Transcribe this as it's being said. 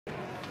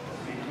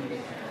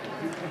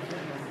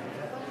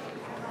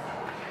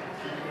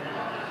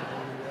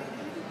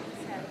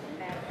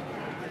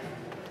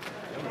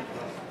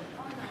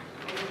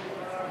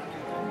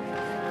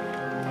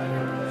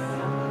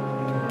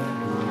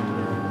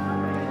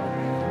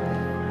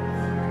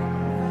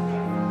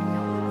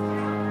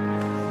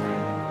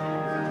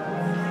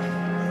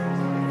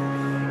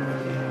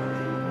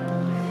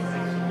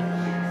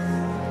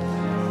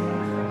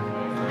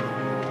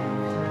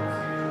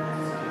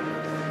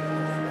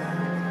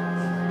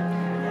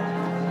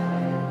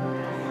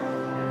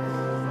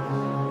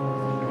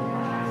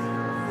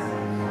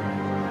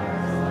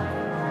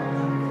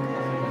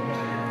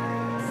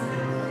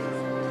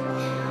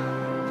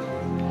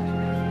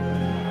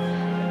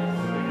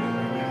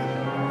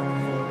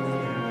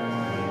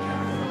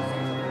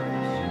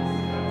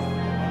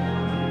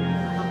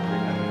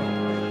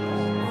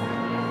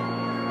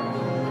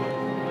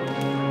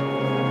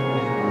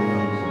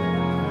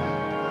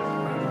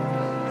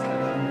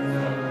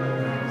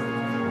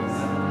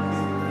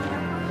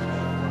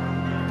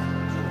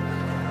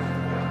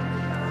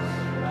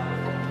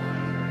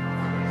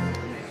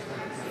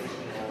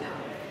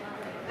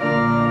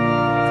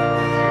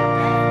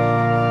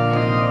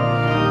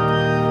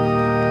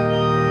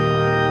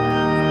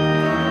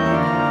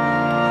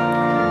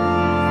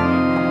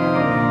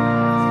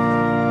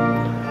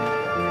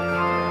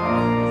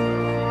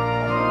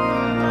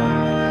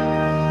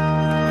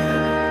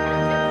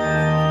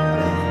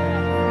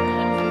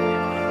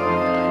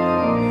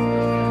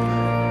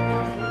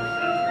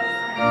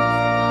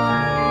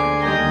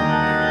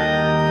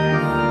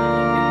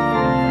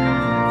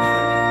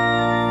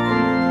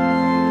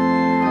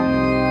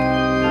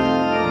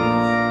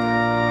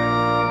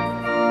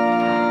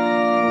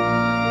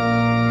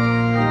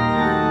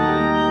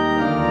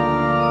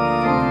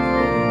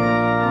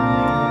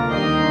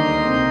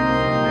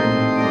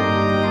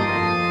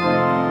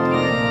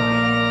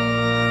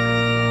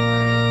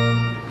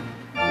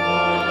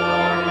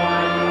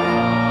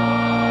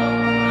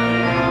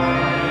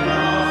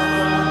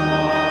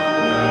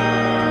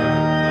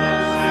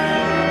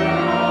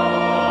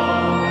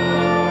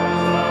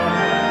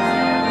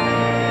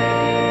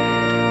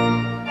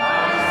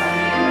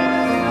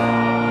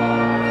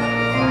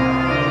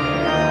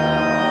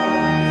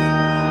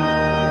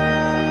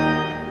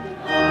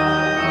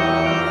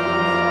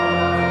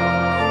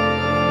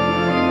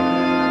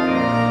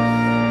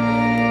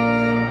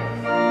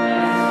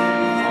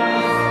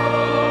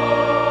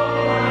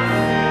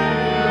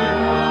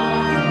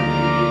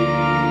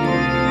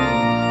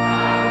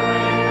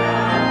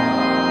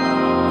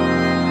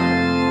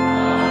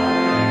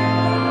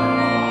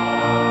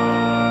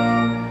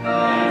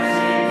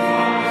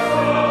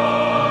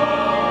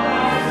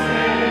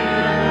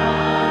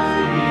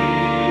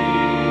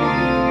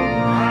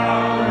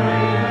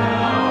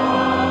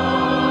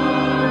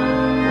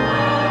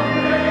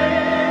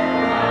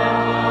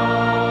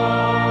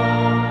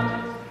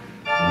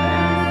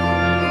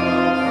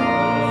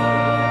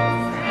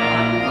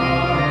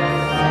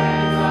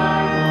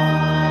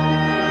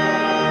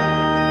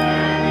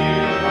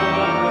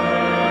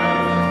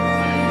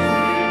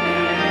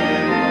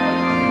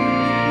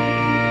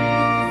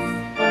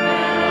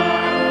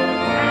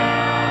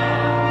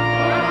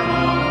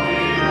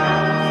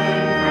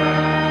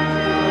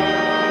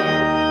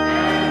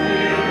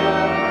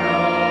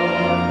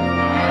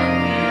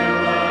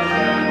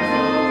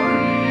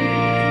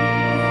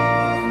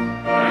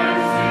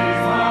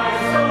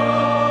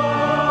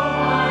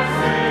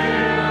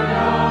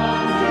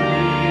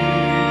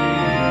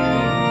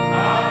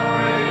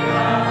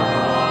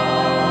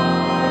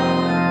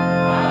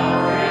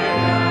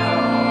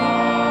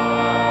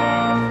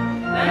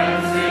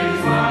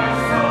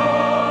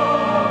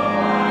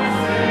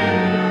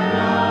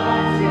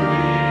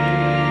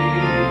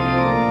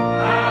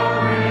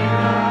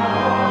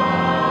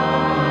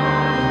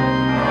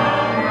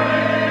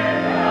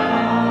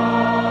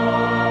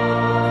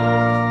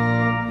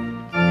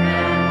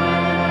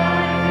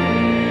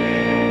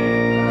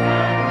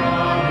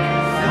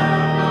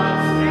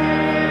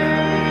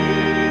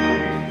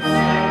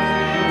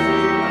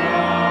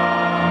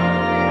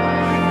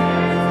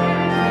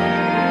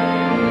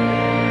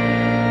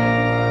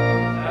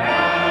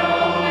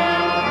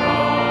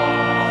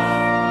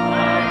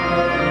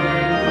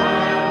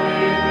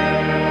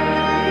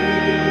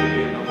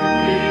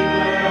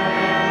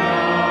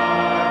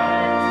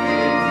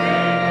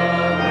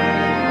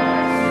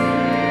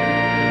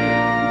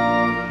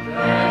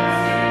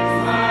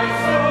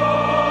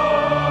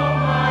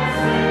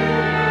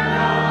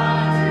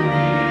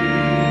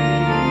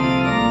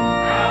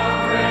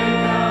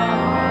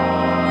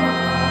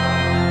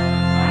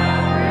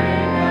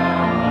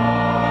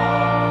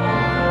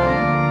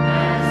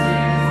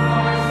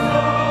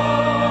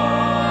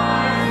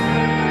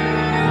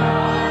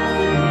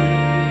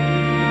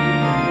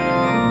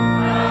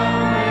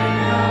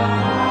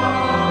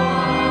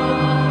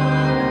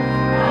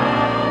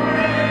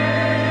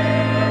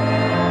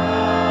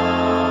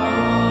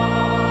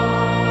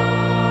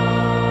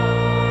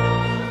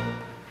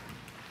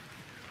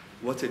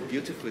What a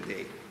beautiful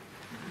day.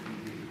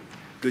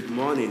 Good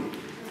morning.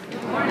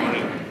 Good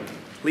morning.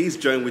 Please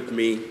join with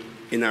me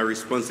in our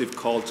responsive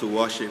call to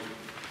worship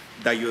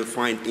that you will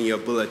find in your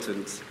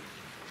bulletins.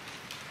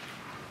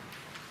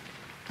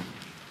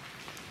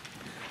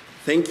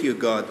 Thank you,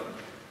 God,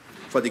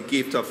 for the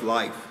gift of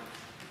life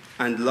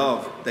and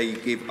love that you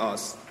gave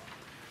us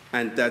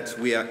and that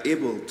we are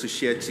able to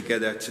share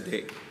together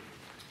today.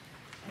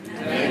 And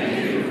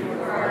thank you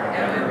for our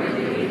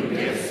ever-renewing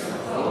gifts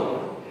of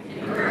hope,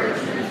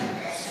 encouragement,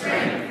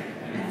 strength,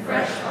 and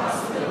fresh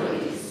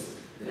possibilities,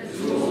 the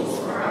tools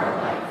for our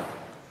life.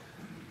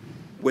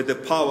 With the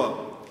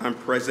power and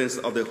presence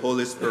of the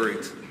Holy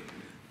Spirit,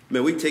 may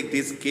we take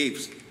these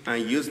gifts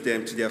and use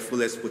them to their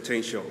fullest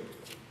potential.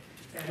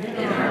 In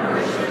our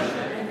worship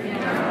and in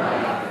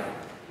our life,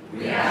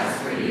 we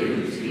ask for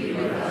you to be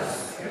with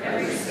us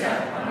every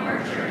step on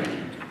our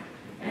journey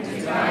and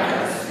to guide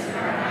us in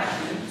our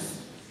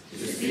actions,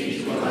 to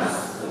speak to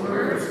us the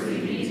words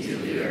we need to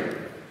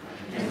hear,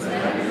 and to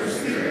let your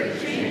Spirit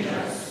change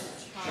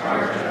us,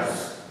 charge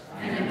us,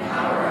 and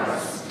empower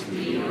us to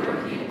be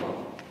your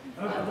people,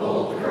 of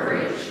bold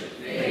courage,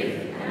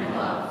 faith, and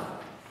love.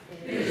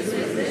 It is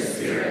with this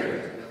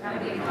Spirit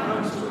that we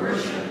come to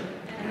worship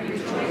and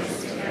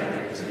rejoice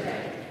together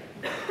today.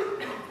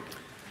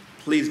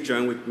 Please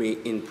join with me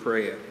in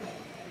prayer.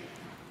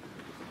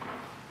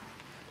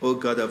 O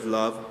God of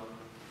love,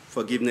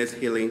 forgiveness,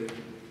 healing,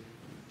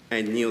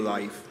 and new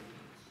life,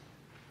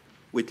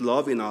 with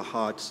love in our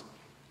hearts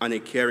and a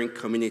caring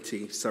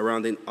community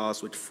surrounding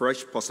us with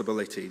fresh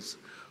possibilities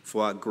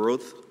for our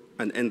growth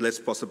and endless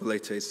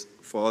possibilities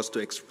for us to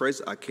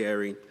express our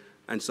caring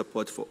and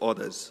support for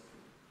others,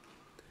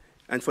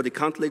 and for the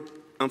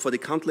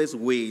countless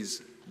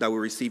ways that we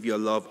receive your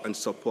love and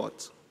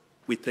support,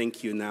 we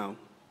thank you now.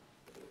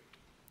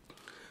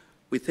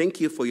 We thank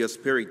you for your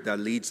Spirit that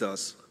leads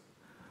us,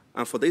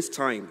 and for this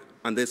time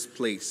and this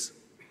place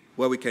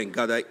where we can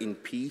gather in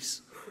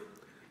peace,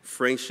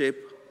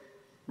 friendship,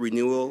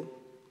 renewal,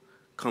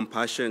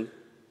 compassion,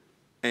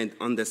 and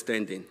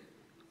understanding.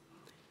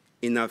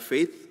 In our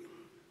faith,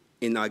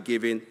 in our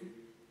giving,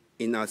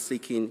 in our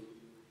seeking,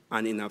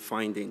 and in our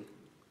finding.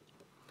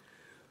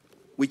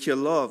 With your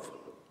love,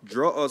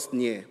 draw us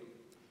near,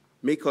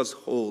 make us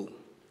whole,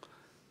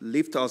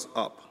 lift us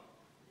up,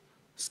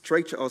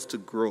 stretch us to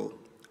grow,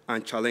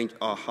 and challenge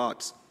our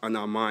hearts and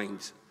our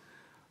minds.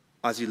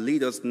 As you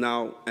lead us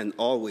now and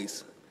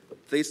always,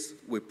 this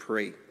we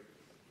pray.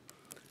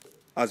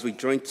 As we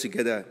join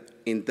together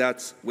in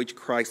that which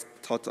Christ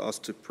taught us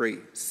to pray,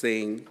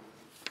 saying,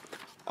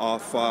 Our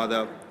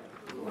Father,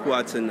 who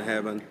art in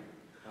heaven,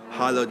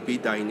 hallowed be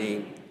thy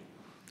name.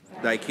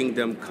 Thy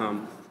kingdom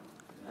come,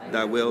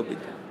 thy will be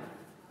done,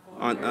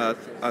 on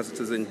earth as it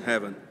is in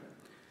heaven.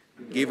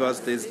 Give us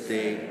this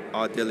day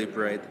our daily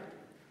bread,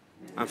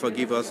 and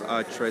forgive us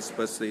our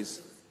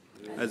trespasses,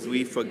 as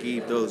we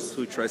forgive those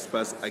who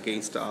trespass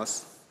against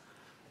us.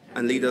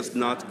 And lead us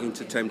not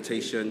into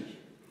temptation,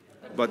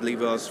 but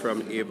deliver us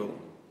from evil.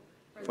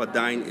 For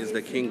thine is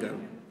the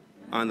kingdom,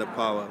 and the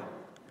power,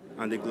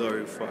 and the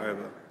glory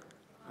forever.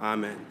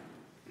 Amen.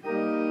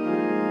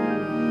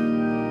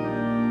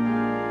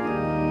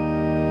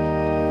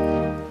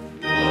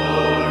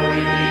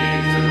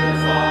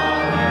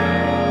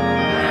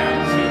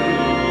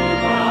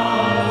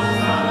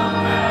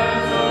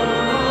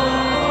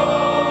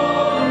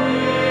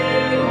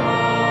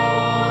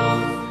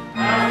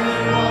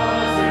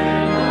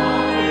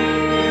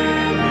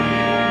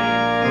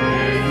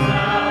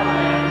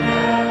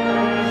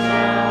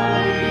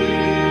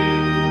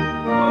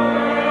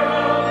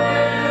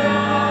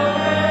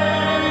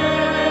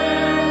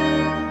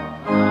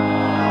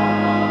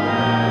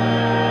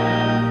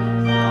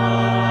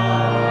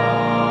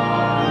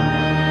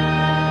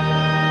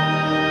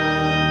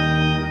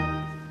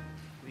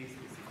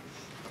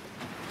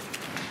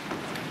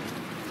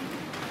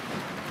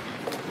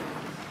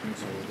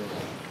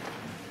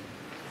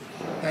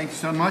 Thanks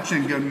so much,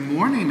 and good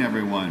morning,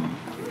 everyone.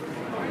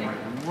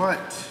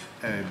 What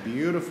a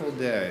beautiful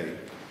day.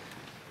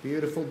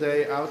 Beautiful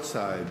day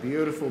outside.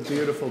 Beautiful,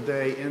 beautiful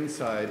day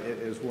inside. It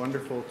is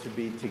wonderful to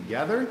be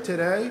together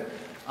today.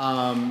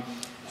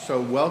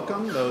 So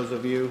welcome, those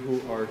of you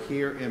who are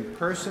here in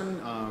person,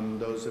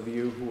 those of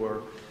you who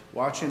are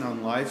watching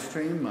on live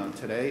stream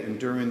today and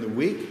during the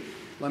week.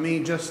 Let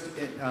me just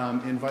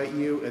invite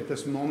you at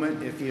this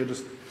moment, if you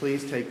just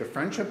please take the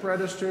friendship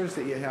registers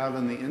that you have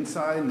on the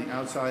inside and the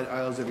outside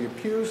aisles of your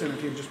pews, and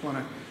if you just want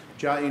to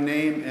jot your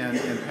name and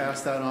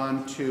pass that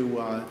on to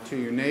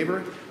your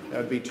neighbor, that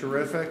would be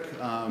terrific.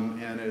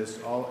 And it is,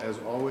 as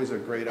always, a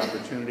great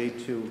opportunity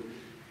to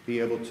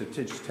be able to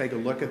just take a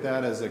look at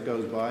that as it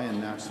goes by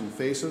and match some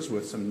faces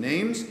with some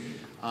names.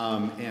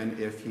 And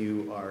if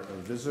you are a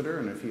visitor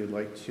and if you'd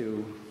like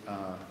to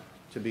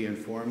be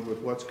informed with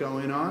what's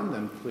going on,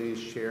 then please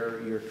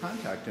share your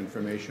contact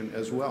information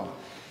as well.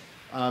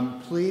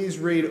 Please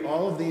read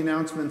all of the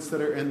announcements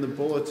that are in the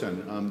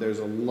bulletin. There's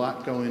a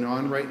lot going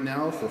on right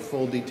now. For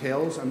full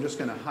details, I'm just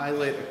going to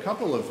highlight a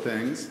couple of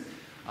things.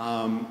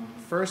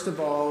 First of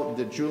all,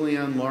 that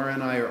Julianne, Laura,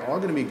 and I are all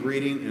going to be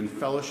greeting in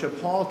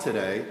Fellowship Hall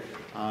today,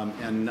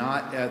 and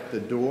not at the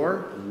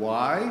door.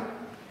 Why?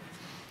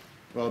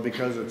 Well,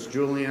 because it's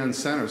Julianne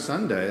Center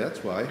Sunday,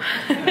 that's why.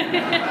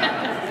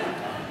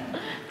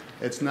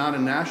 It's not a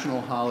national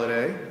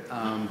holiday,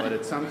 but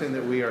it's something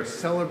that we are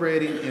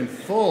celebrating in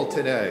full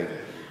today.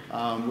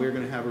 We're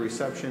going to have a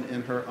reception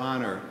in her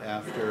honor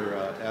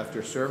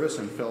after service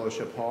in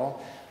Fellowship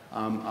Hall.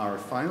 Our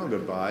final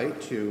goodbye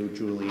to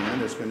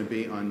Julianne is going to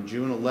be on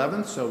June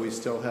 11th, so we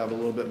still have a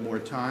little bit more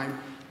time.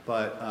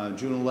 But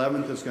June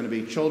 11th is going to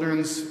be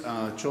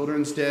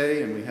Children's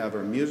Day, and we have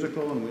our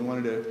musical, and we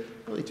wanted to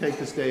really take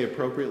this day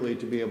appropriately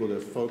to be able to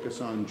focus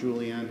on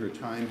Julianne, her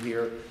time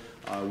here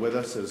with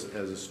us as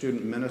a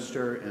student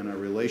minister, and a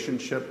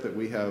relationship that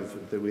we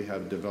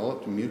have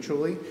developed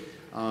mutually.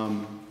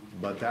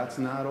 But that's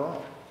not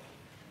all,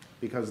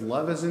 because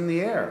love is in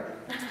the air.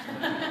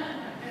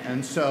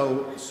 And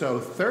so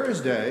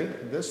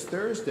this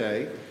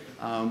Thursday,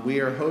 we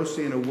are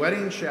hosting a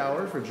wedding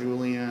shower for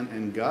Julianne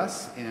and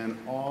Gus, and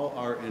all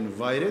are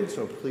invited,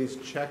 so please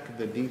check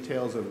the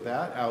details of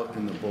that out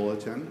in the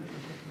bulletin.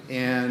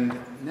 And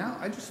now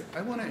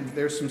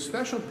there's some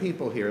special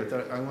people here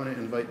that I want to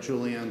invite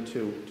Julianne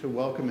to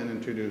welcome and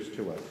introduce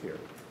to us here.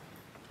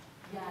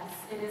 Yes,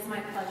 it is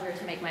my pleasure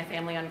to make my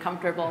family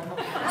uncomfortable.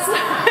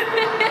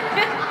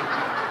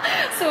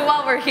 So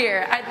while we're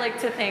here, I'd like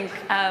to thank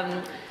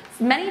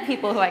many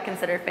people who I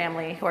consider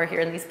family who are here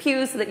in these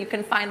pews so that you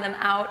can find them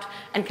out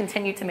and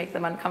continue to make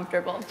them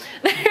uncomfortable.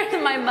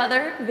 My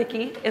mother,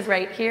 Vicki, is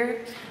right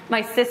here.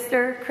 My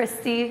sister,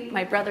 Christy,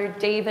 my brother,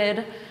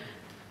 David.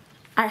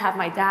 I have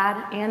my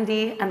dad,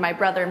 Andy, and my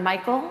brother,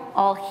 Michael,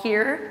 all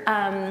here.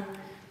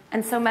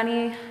 And so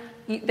many,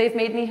 they've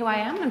made me who I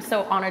am. I'm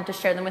so honored to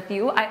share them with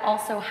you. I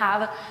also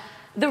have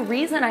the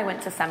reason I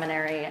went to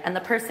seminary and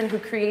the person who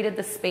created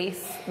the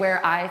space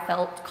where I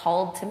felt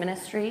called to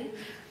ministry,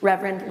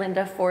 Reverend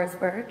Linda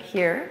Forsberg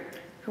here,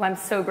 who I'm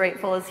so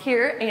grateful is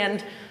here,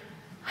 and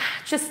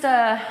just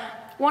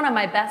one of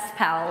my best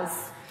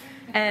pals,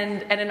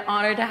 and an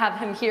honor to have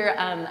him here,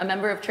 a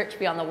member of Church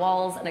Beyond the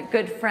Walls, and a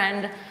good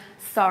friend,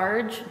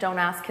 Sarge, don't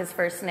ask his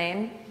first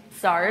name,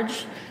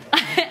 Sarge,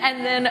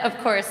 and then, of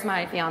course,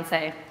 my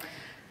fiance,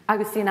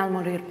 Agustin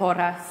Almorir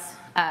Porras,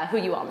 who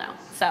you all know.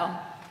 So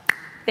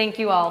thank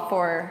you all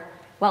for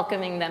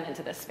welcoming them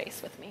into this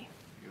space with me.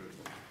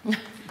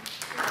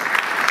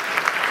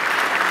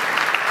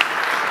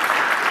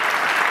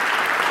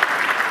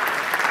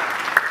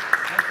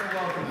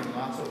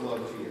 Lots of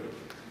love to you.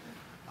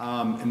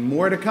 And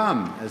more to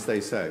come, as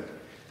they say.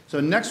 So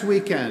next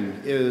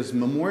weekend is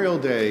Memorial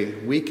Day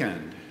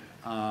weekend.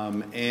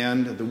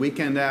 And the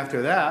weekend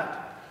after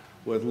that,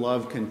 with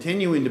love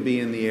continuing to be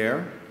in the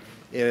air,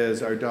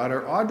 is our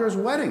daughter Audra's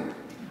wedding.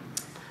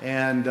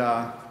 And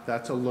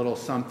that's a little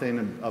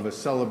something of a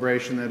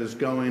celebration that is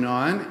going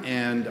on.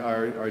 And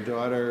our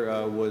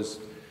daughter was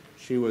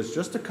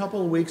just a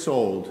couple of weeks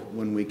old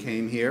when we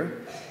came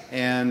here.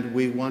 And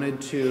we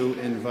wanted to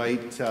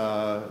invite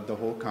the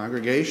whole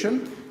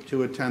congregation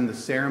to attend the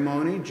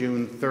ceremony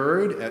June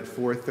 3rd at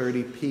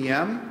 4:30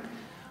 p.m.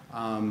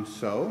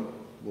 So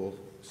we'll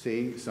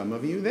see some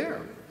of you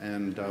there,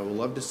 and we'll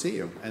love to see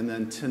you. And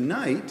then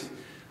tonight,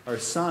 our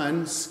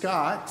son,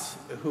 Scott,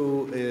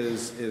 who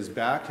is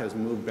back, has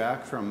moved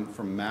back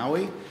from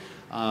Maui,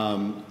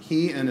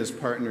 he and his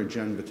partner,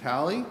 Jen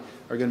Vitale,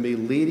 are going to be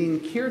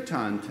leading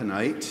Kirtan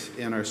tonight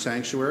in our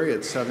sanctuary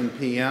at 7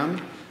 p.m.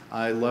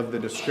 I love the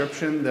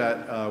description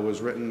that was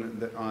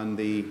written on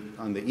the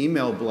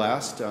email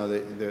blast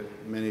that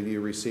many of you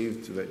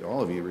received, that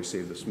all of you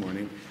received this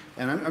morning.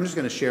 And I'm just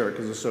going to share it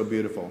because it's so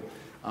beautiful.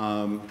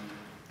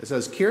 It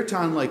says,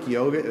 Kirtan, like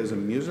yoga, is a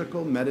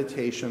musical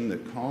meditation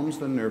that calms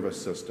the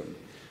nervous system.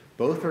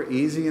 Both are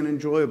easy and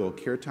enjoyable.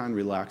 Kirtan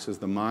relaxes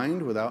the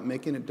mind without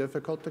making it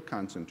difficult to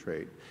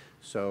concentrate.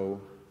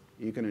 So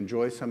you can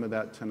enjoy some of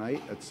that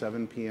tonight at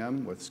 7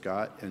 p.m. with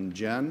Scott and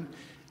Jen.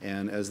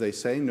 And as they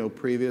say, no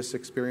previous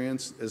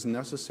experience is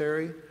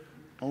necessary,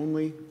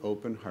 only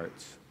open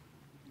hearts.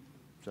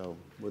 So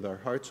with our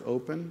hearts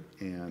open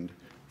and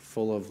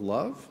full of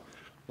love,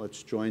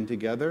 let's join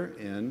together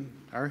in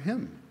our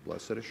hymn,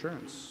 Blessed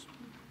Assurance.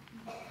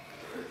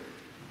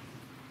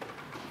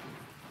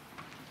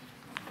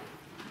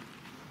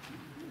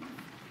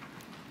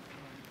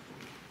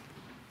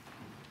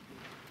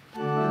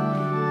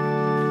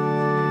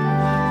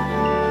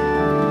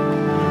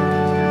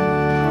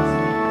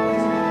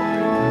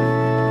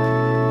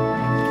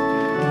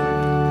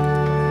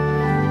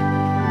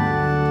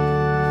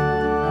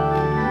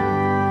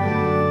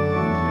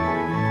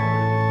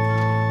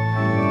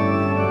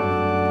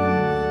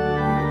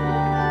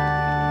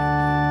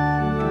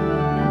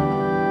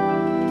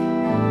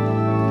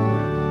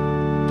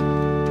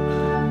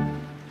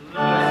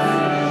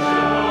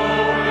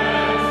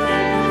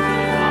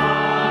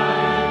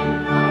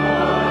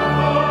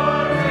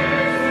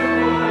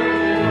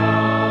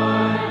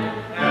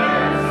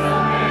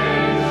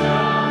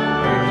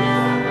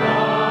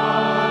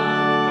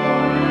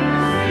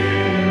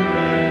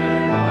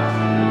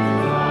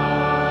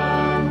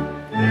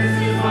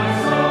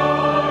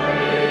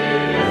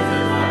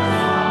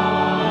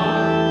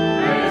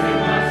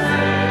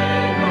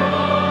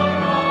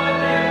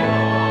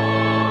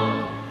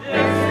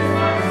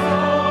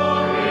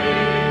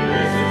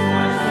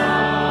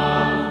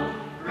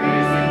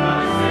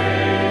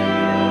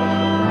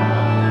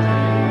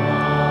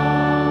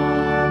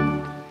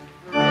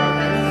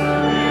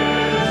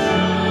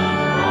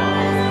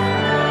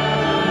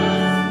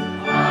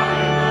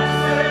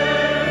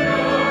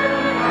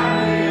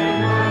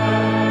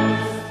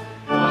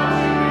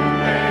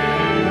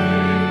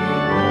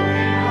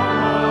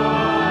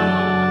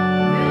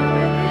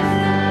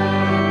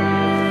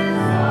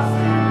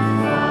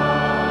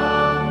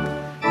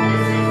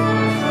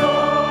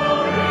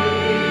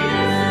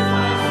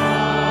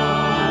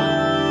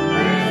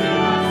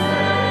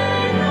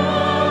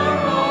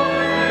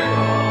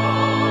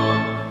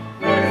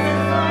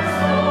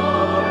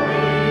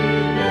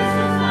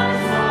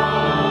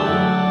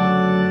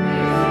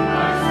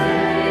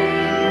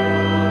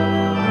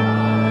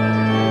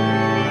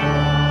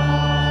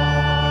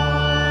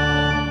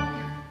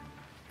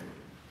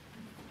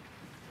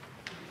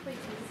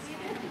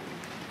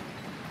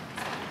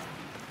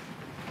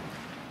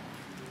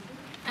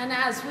 And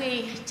as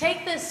we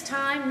take this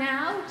time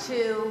now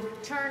to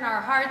turn our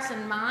hearts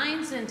and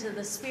minds into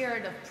the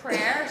spirit of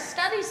prayer,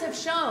 studies have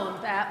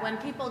shown that when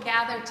people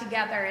gather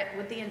together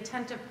with the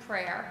intent of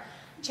prayer,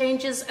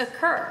 changes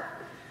occur.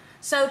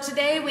 So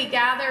today we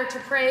gather to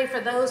pray for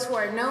those who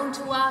are known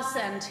to us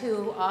and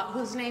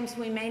whose names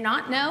we may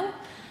not know,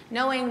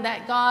 knowing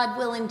that God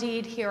will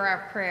indeed hear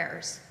our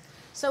prayers.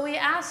 So we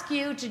ask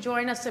you to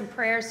join us in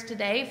prayers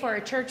today for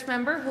a church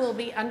member who will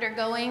be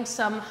undergoing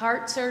some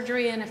heart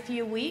surgery in a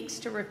few weeks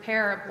to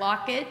repair a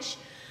blockage.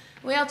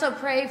 We also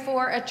pray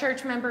for a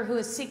church member who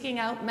is seeking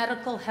out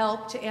medical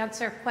help to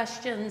answer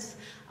questions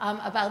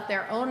about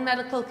their own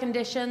medical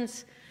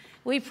conditions.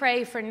 We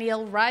pray for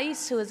Neil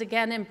Rice, who is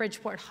again in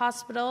Bridgeport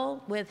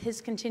Hospital with his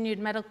continued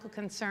medical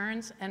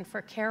concerns, and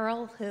for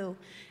Carol, who,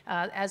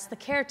 as the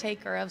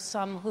caretaker of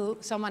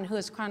someone who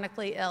is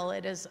chronically ill,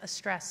 it is a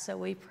stress, so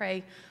we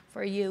pray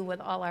for you with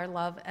all our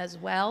love as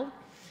well.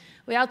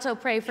 We also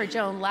pray for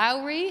Joan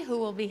Lowry, who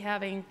will be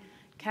having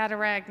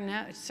cataract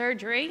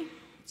surgery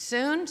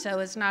soon, so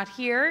is not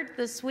here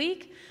this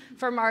week.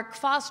 For Mark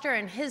Foster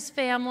and his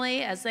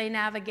family as they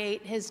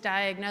navigate his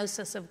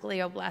diagnosis of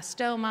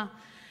glioblastoma.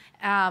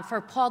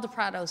 For Paul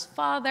DePrado's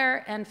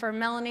father, and for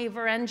Melanie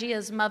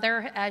Varengia's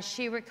mother as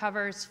she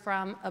recovers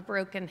from a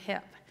broken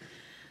hip.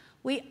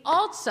 We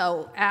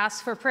also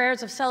ask for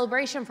prayers of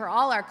celebration for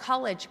all our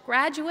college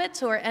graduates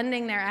who are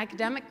ending their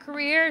academic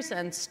careers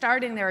and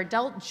starting their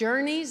adult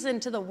journeys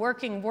into the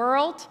working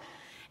world.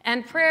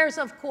 And prayers,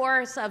 of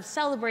course, of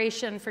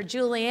celebration for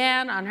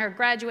Julianne on her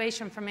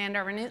graduation from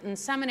Andover Newton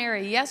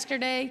Seminary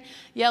yesterday,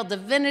 Yale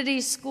Divinity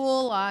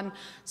School on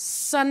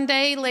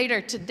Sunday, later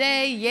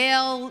today,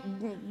 Yale,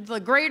 the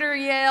greater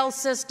Yale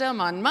system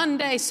on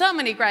Monday. So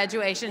many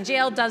graduations.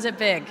 Yale does it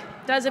big,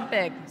 does it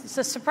big.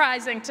 It's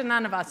surprising to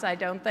none of us, I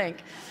don't think.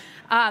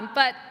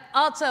 But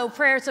also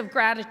prayers of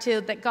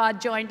gratitude that God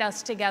joined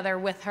us together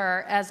with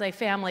her as a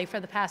family for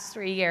the past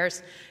 3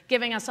 years,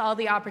 giving us all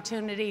the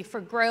opportunity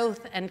for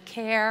growth and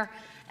care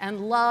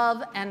and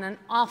love and an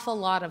awful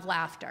lot of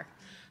laughter.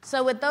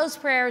 So with those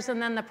prayers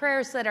and then the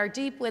prayers that are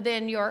deep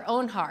within your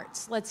own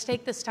hearts, let's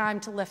take this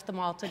time to lift them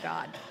all to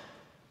God.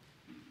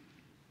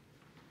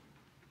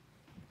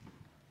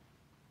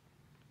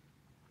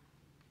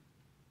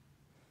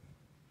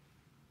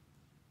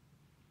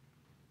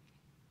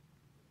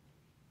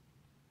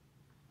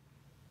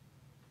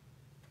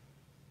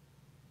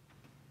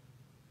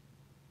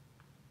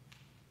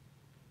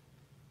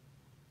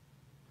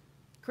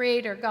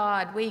 Creator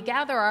God, we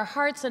gather our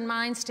hearts and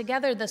minds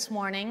together this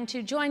morning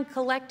to join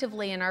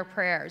collectively in our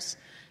prayers,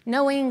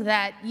 knowing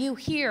that you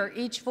hear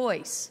each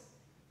voice.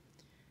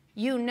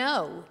 You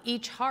know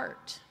each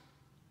heart.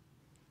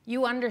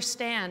 You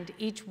understand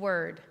each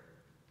word.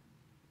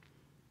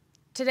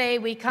 Today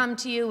we come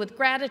to you with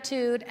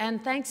gratitude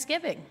and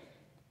thanksgiving.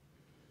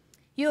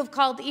 You have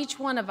called each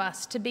one of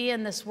us to be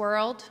in this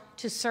world,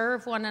 to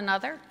serve one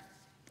another,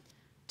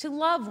 to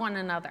love one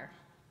another.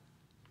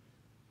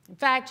 In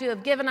fact, you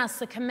have given us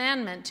the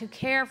commandment to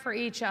care for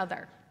each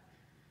other,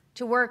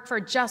 to work for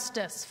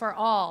justice for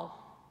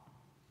all,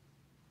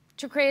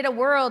 to create a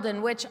world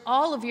in which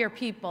all of your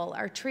people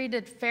are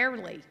treated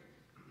fairly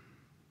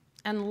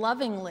and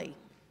lovingly.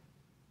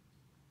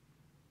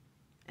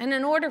 And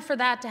in order for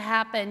that to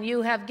happen,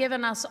 you have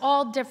given us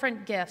all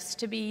different gifts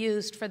to be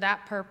used for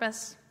that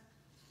purpose.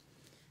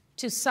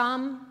 To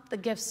some, the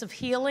gifts of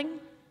healing.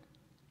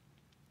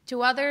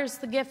 To others,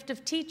 the gift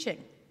of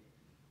teaching.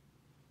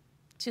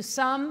 To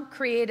some,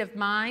 creative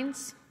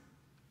minds.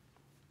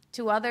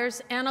 To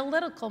others,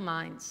 analytical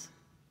minds.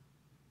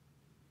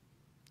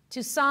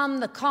 To some,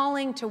 the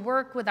calling to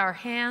work with our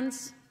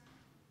hands.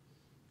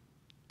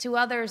 To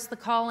others, the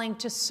calling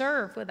to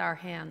serve with our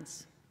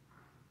hands.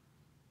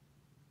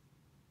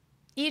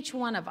 Each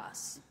one of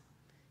us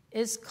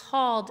is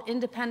called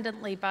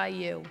independently by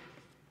you.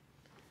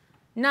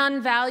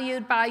 None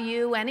valued by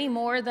you any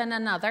more than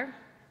another.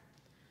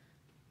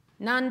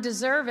 None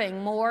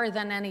deserving more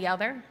than any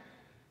other.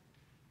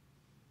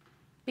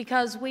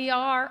 Because we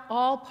are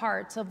all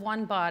parts of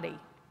one body,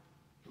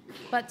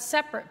 but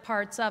separate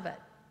parts of it.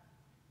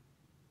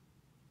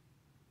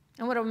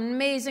 And what an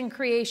amazing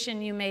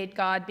creation you made,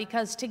 God,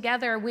 because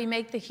together we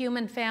make the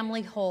human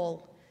family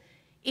whole,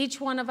 each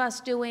one of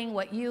us doing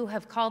what you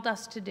have called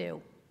us to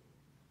do.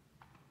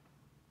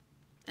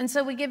 And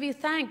so we give you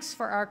thanks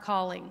for our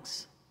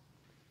callings,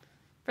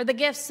 for the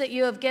gifts that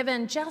you have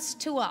given just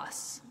to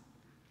us,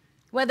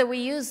 whether we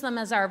use them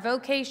as our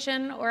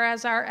vocation or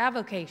as our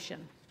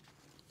avocation.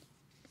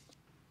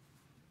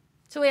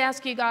 So we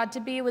ask you, God, to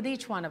be with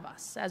each one of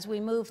us as we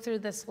move through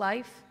this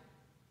life.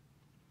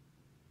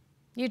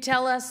 You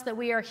tell us that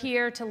we are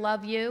here to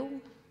love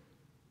you,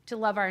 to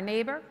love our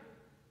neighbor,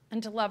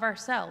 and to love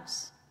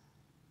ourselves.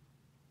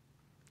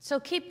 So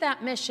keep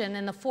that mission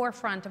in the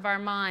forefront of our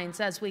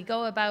minds as we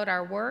go about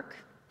our work.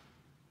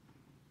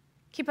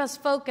 Keep us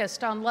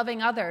focused on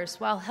loving others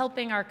while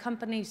helping our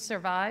company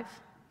survive.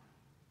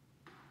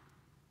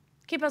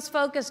 Keep us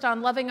focused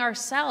on loving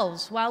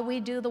ourselves while we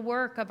do the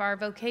work of our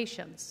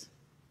vocations.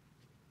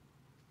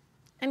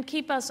 And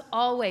keep us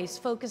always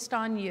focused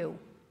on you,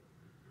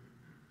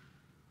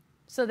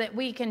 so that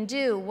we can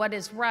do what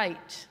is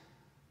right,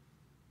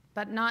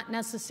 but not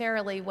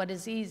necessarily what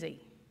is easy.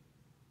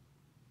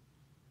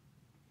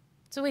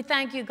 So we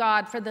thank you,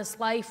 God, for this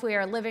life we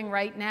are living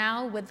right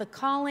now with the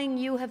calling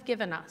you have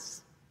given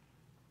us.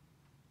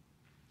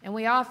 And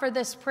we offer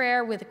this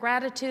prayer with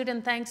gratitude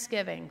and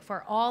thanksgiving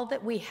for all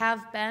that we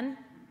have been,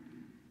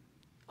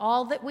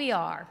 all that we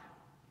are,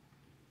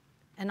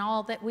 and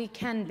all that we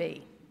can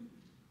be.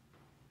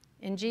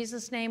 In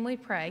Jesus' name we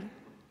pray.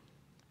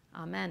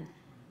 Amen.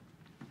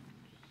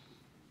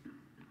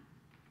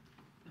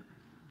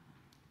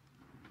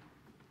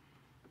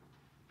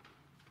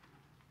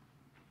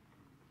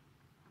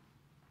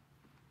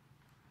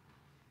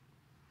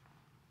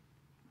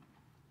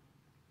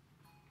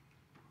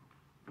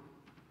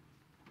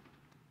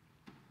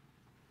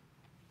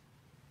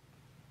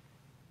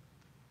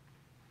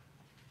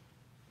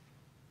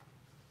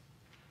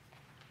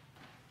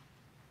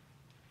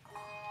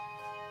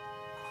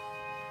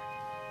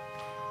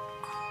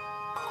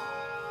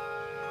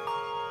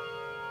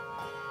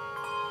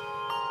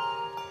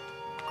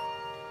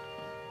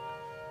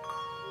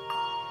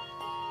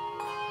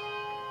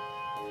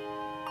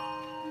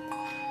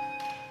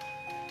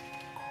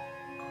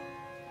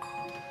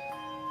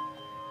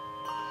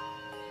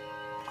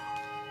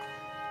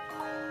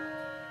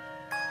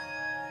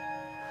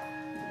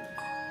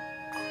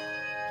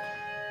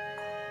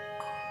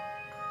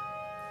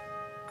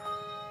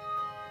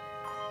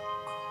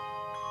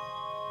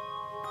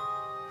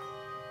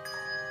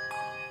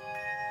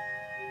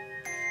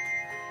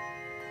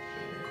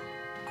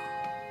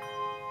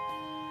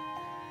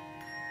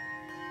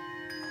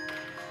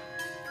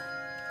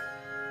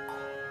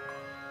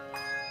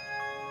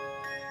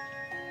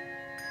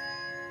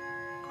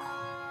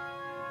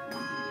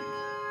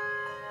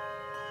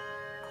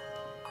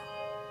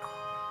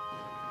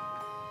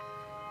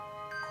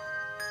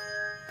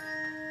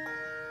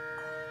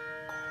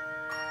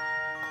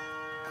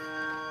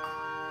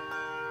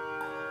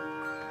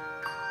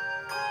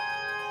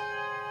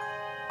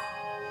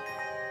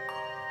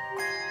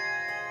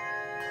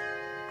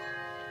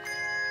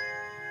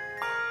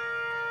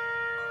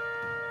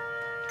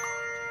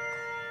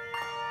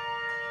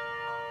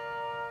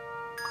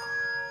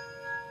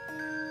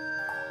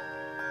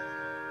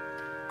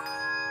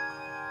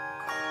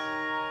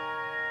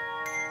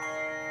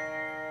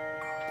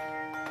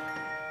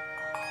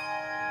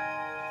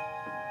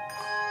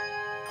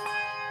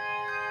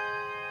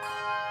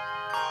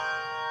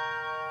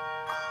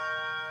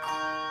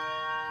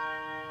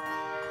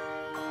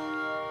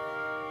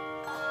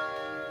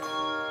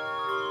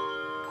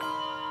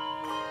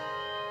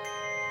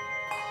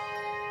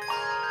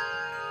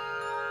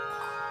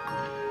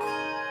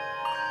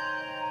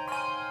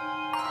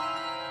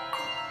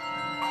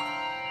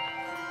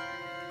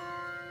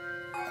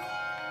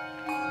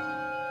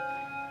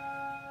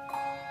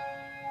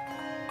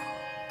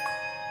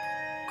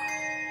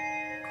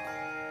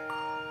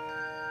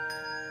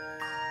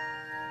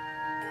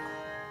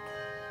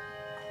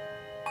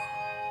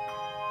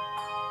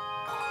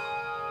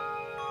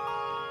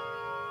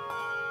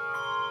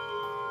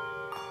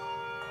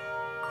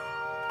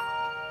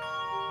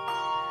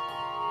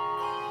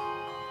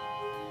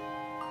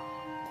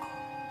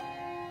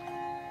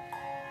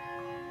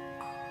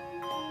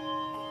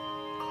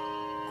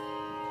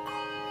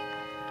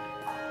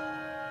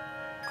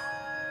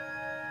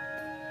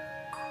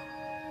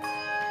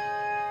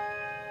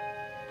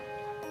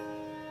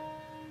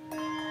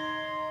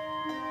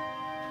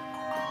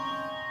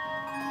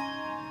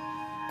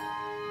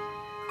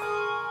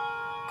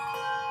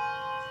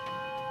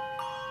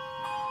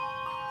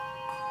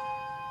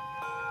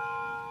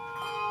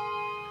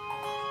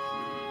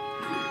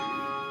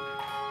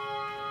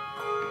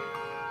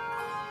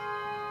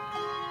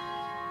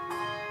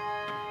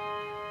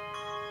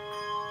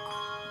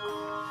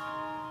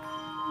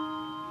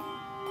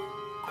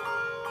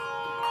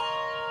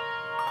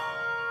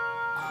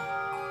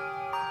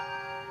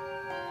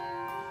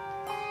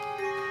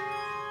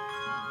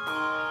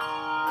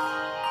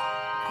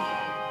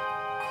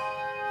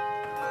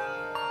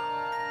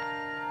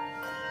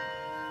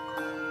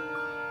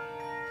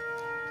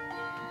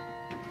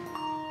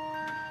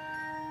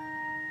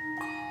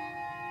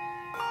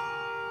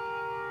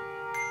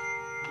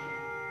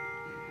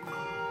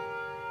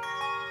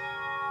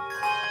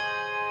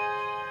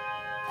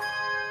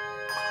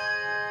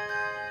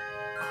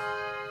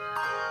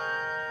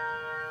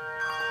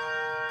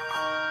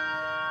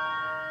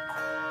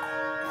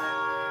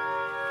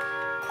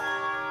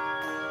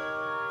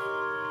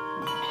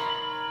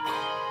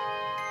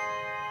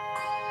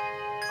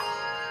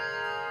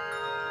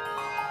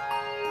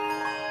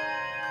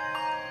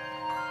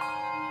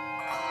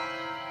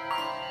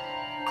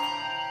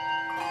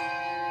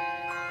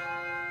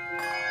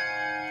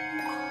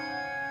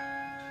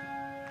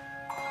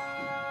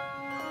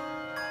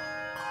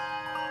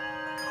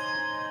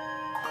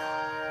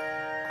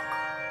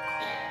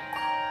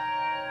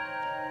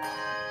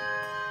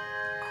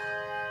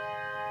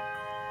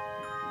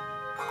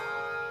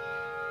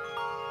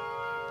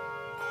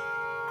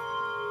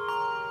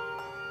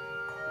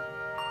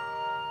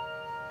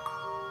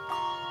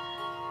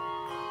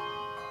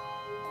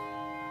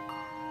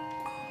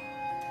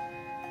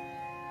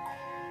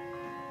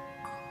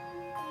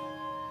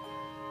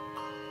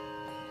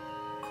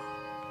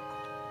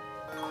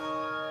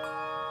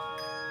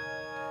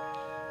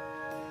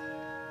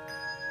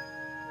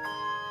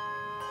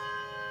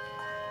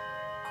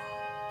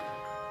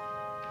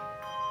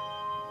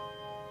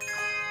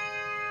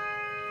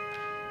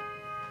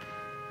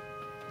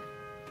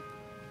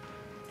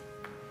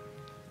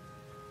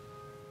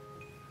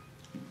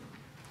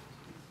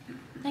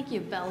 Thank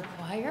you, bell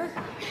choir.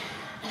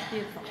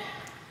 Beautiful.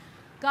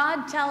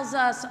 God tells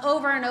us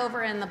over and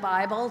over in the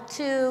Bible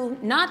to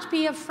not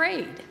be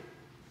afraid.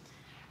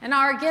 And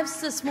our gifts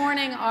this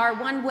morning are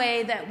one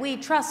way that we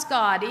trust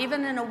God,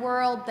 even in a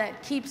world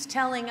that keeps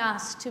telling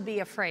us to be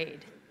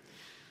afraid.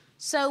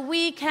 So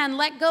we can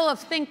let go of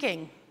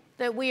thinking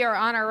that we are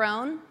on our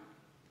own,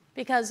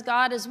 because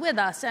God is with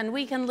us, and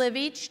we can live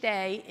each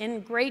day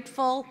in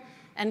grateful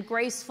and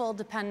graceful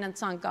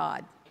dependence on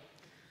God.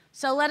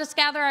 So let us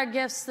gather our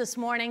gifts this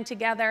morning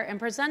together and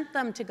present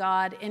them to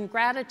God in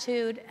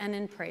gratitude and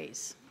in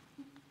praise.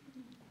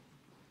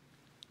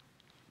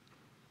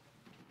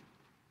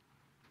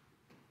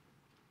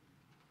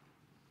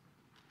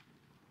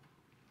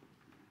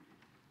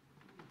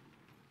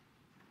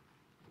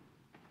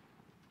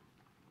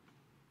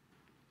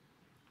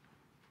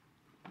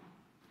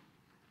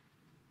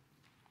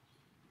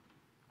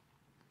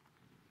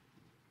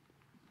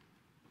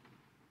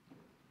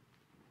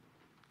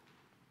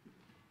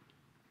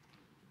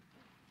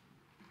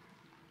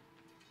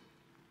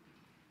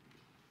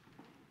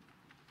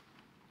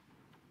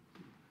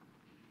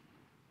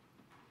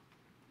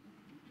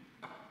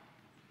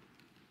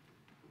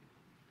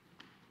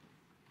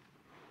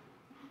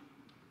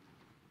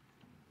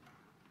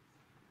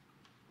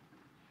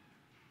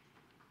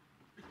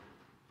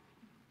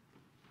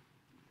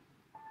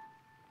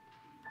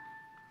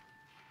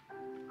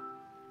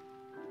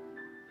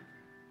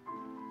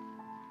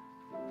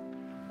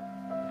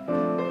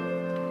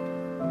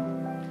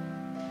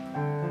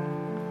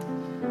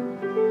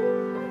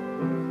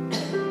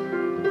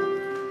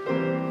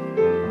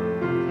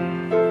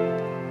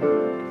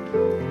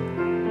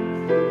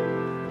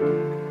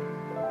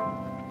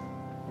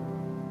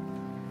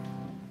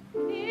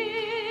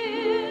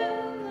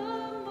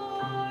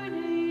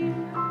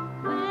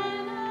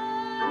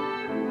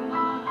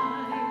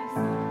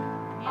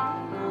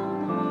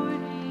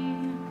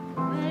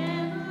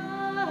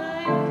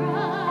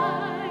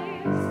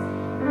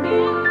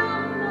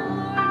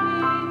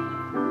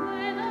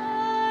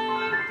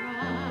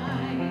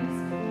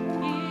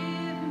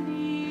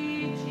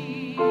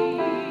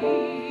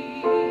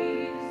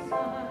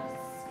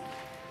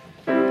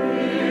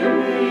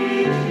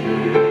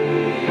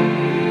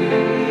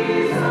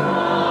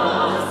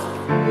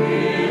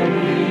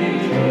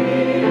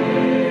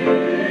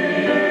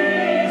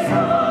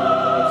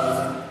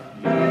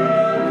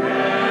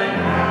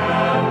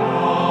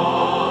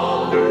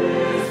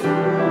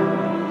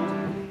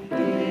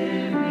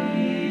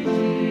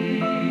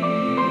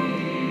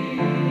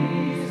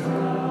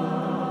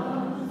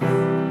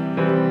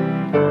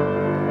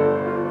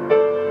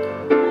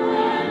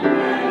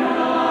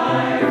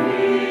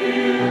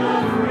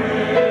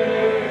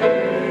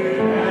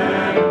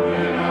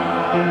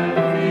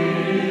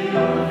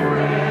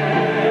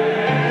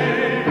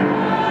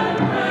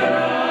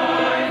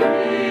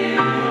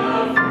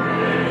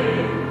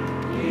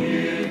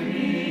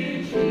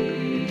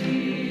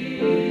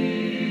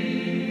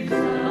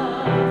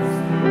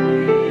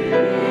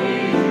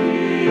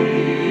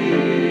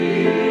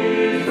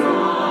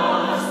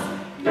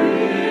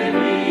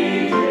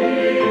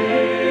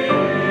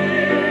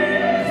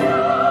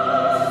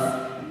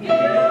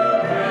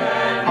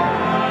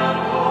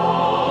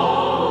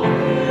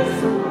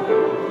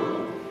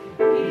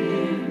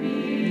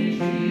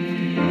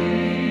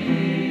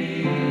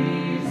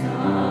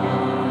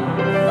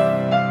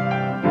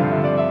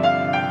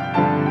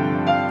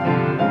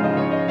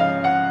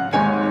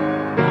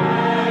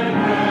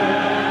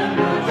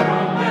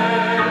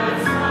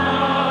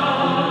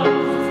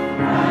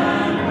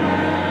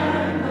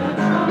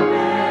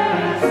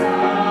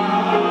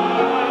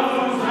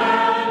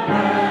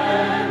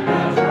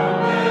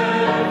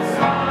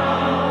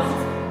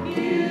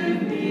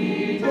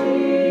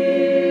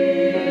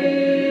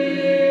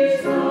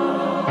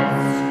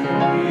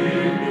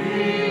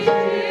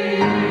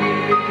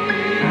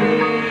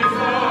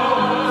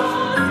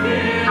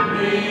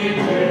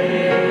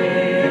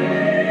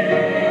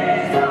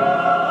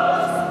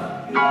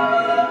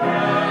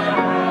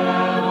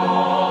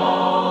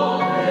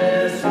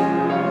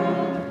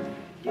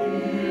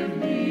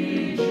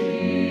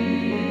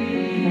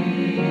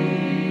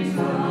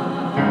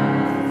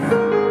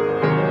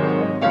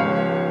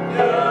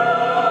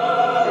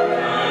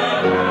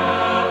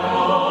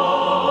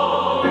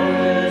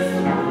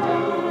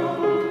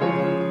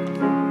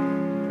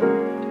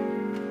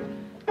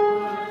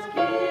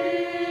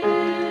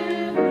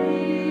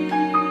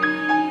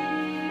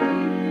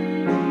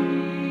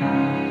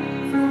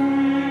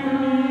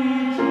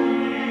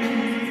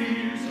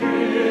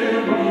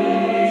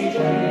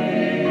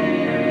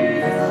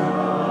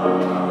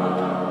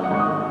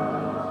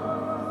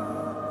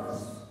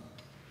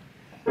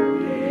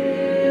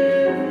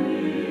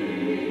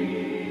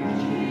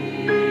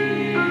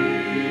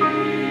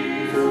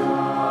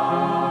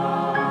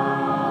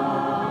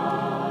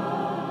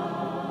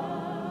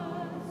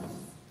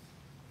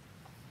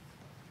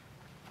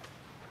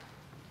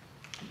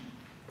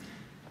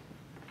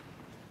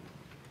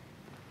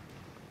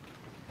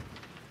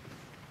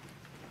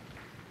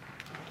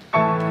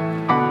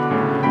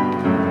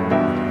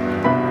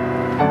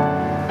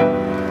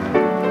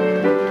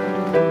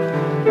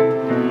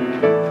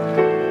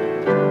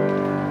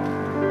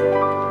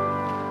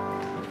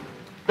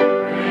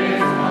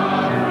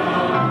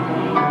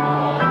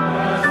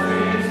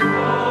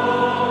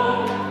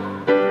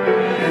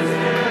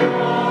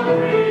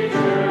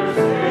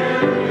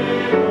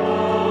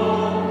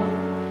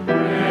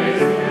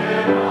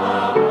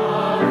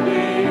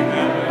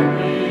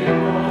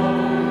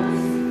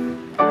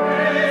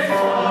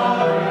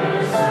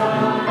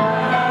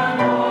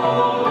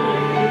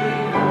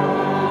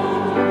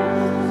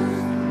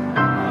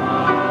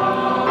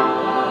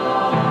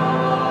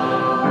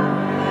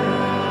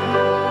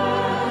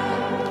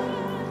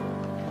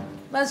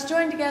 Let's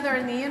join together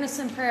in the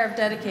unison prayer of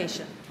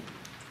dedication.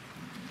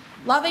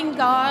 Loving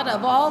God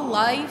of all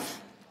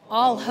life,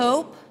 all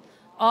hope,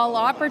 all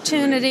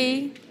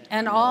opportunity,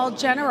 and all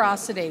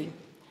generosity,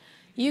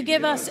 you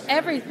give us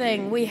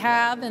everything we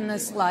have in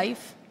this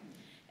life,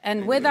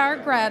 and with our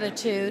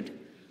gratitude,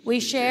 we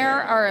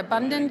share our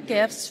abundant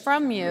gifts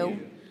from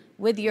you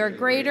with your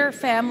greater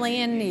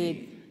family in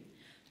need.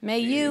 May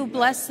you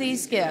bless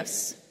these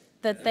gifts,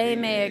 that they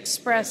may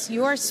express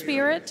your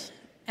spirit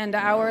and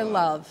our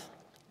love.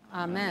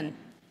 Amen.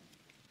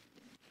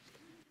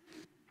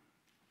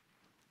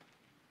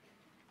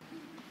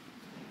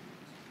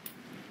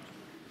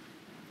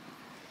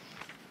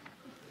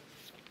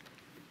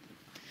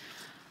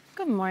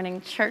 Good morning,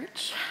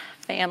 church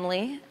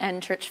family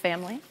and church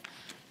family.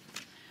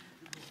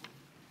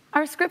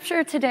 Our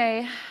scripture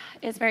today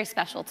is very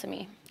special to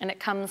me, and it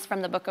comes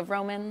from the book of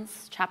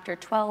Romans, chapter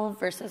 12,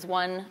 verses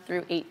 1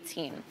 through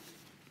 18.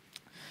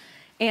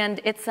 And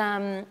it's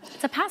a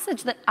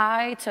passage that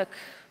I took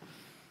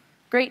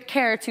great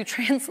care to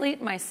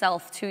translate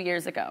myself 2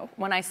 years ago,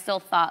 when I still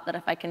thought that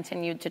if I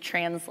continued to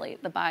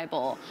translate the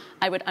Bible,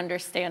 I would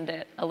understand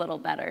it a little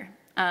better.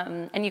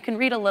 And you can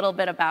read a little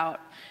bit about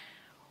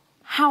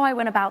how I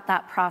went about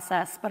that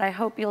process, but I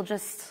hope you'll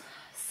just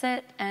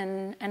sit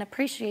and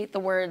appreciate the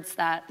words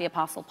that the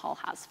Apostle Paul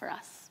has for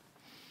us.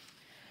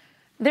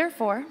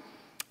 Therefore,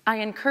 I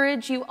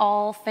encourage you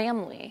all,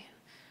 family,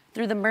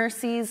 through the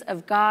mercies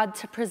of God,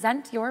 to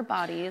present your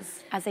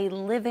bodies as a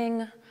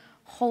living,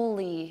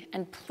 holy,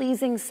 and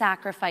pleasing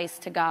sacrifice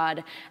to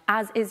God,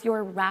 as is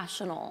your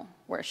rational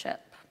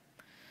worship.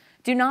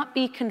 Do not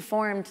be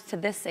conformed to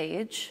this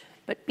age,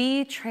 but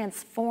be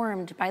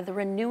transformed by the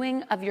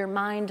renewing of your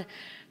mind,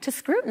 to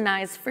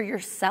scrutinize for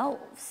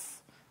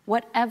yourselves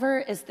whatever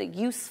is the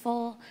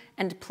useful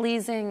and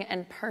pleasing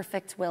and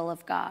perfect will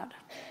of God.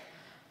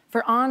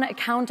 For on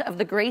account of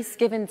the grace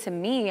given to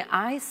me,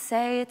 I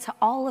say to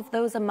all of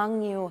those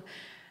among you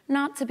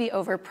not to be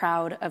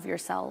overproud of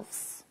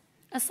yourselves,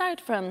 aside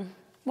from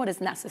what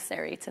is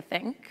necessary to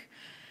think,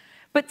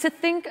 but to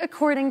think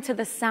according to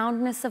the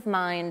soundness of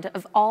mind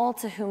of all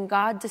to whom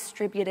God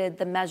distributed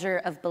the measure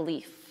of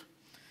belief.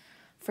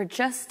 For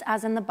just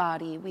as in the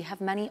body we have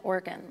many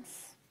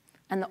organs,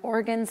 and the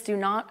organs do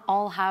not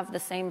all have the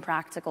same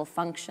practical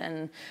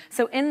function,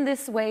 so in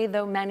this way,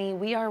 though many,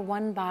 we are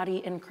one body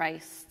in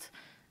Christ,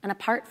 and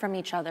apart from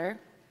each other,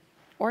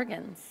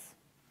 organs.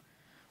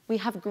 We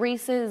have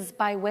graces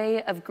by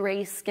way of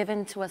grace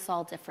given to us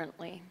all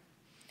differently.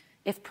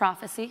 If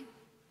prophecy,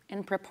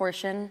 in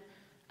proportion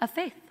of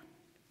faith.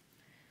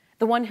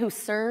 The one who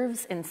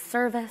serves in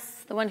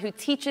service, the one who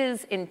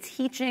teaches in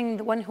teaching,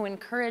 the one who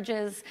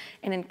encourages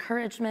in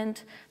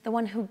encouragement, the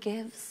one who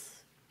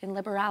gives in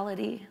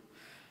liberality,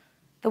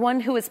 the one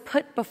who is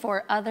put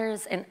before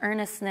others in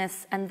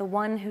earnestness, and the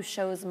one who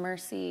shows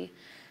mercy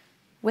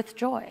with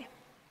joy.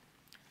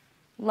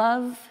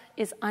 Love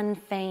is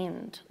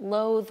unfeigned.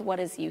 Loathe what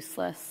is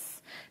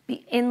useless.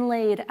 Be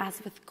inlaid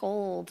as with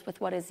gold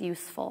with what is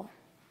useful.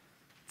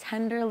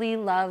 Tenderly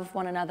love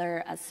one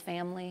another as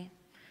family.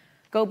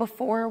 Go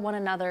before one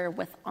another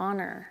with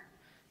honor.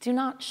 Do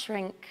not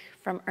shrink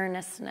from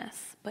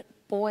earnestness, but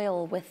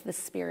boil with the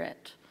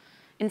Spirit.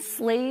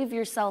 Enslave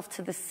yourself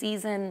to the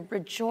season.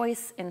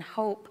 Rejoice in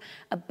hope.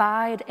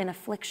 Abide in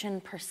affliction.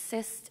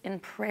 Persist in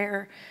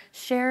prayer.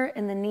 Share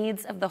in the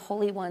needs of the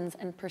holy ones,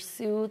 and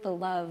pursue the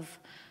love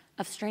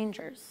of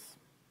strangers.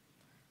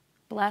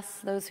 Bless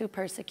those who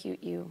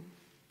persecute you.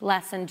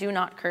 Bless and do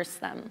not curse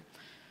them.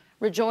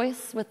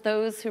 Rejoice with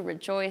those who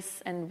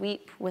rejoice, and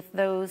weep with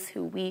those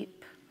who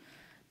weep.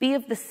 Be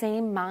of the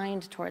same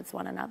mind towards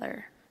one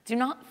another. Do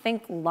not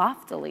think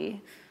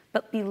loftily,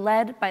 but be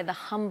led by the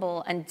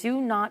humble, and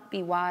do not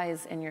be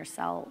wise in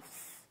yourselves.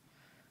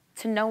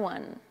 To no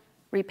one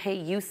repay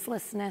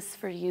uselessness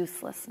for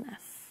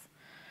uselessness.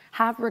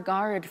 Have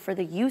regard for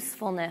the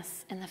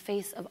usefulness in the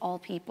face of all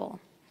people.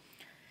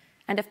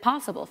 And if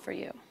possible for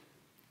you,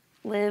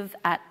 live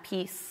at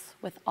peace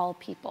with all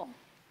people.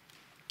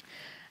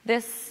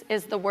 This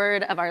is the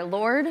word of our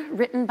Lord,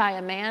 written by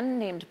a man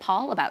named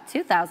Paul about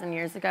 2,000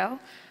 years ago,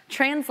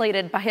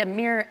 translated by a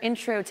mere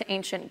Intro to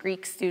Ancient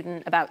Greek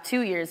student about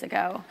 2 years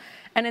ago,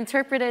 and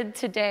interpreted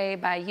today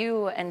by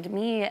you and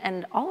me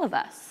and all of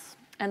us,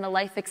 and the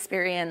life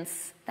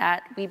experience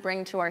that we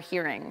bring to our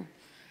hearing.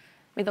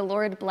 May the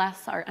Lord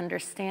bless our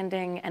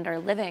understanding and our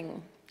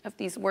living of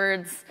these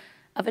words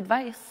of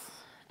advice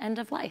and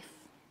of life.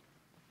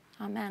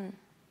 Amen.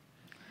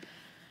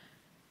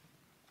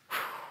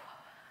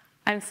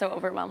 I'm so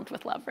overwhelmed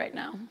with love right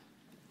now.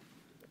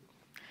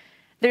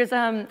 There's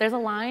a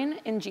line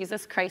in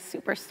Jesus Christ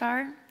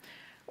Superstar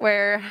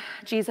where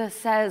Jesus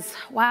says,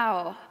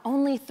 wow,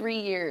 only 3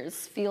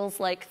 years feels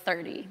like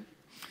 30.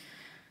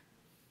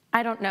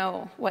 I don't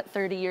know what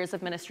 30 years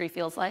of ministry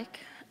feels like,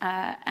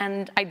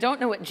 and I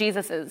don't know what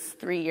Jesus's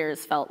 3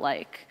 years felt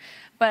like,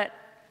 but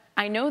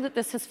I know that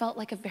this has felt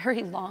like a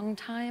very long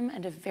time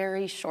and a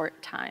very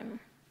short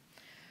time.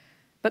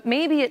 But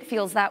maybe it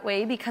feels that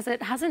way because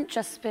it hasn't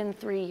just been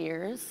 3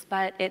 years,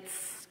 but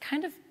it's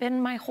kind of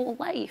been my whole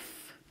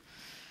life.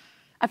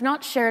 I've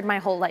not shared my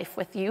whole life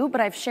with you, but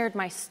I've shared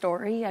my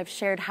story. I've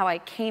shared how I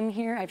came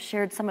here. I've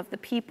shared some of the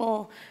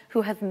people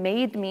who have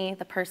made me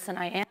the person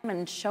I am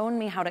and shown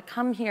me how to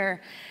come here.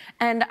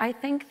 And I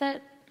think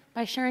that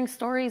by sharing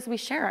stories, we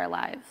share our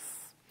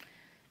lives.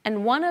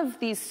 And one of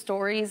these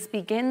stories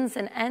begins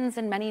and ends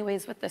in many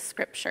ways with this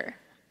scripture.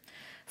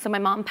 So my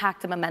mom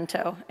packed a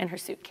memento in her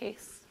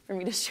suitcase for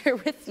me to share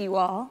with you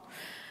all.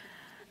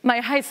 My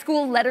high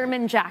school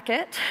Letterman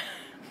jacket.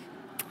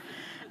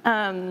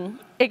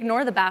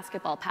 Ignore the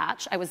basketball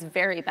patch. I was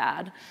very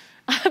bad.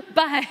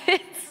 But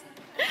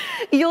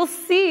you'll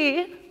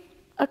see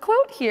a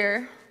quote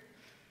here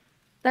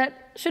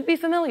that should be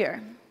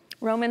familiar.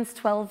 Romans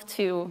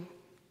 12:2.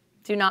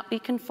 Do not be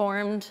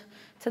conformed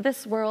to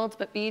this world,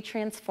 but be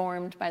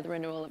transformed by the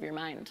renewal of your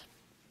mind.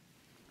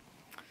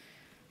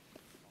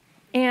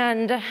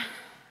 And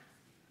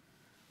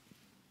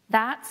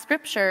that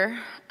scripture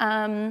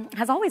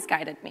has always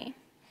guided me.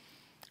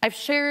 I've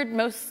shared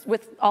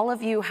with all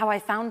of you how I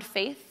found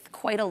faith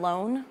quite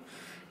alone.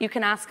 You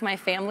can ask my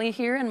family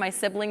here and my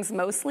siblings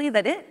mostly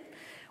that it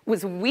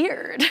was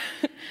weird.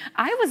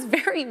 I was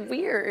very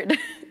weird.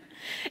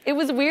 It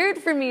was weird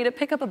for me to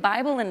pick up a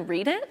Bible and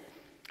read it.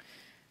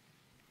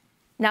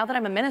 Now that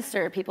I'm a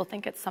minister, people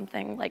think it's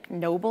something like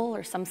noble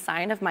or some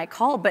sign of my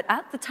call, but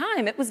at the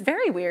time, it was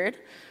very weird.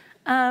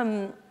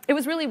 It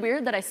was really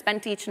weird that I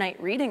spent each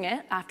night reading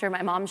it after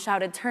my mom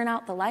shouted, "Turn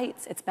out the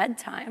lights, it's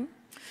bedtime."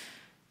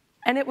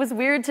 And it was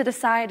weird to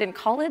decide in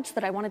college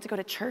that I wanted to go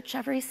to church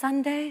every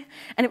Sunday.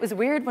 And it was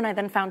weird when I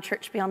then found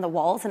Church Beyond the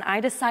Walls, and I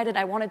decided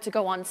I wanted to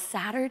go on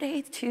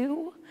Saturday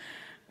too.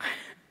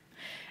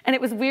 And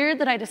it was weird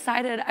that I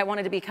decided I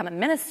wanted to become a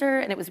minister,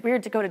 and it was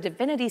weird to go to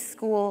divinity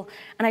school,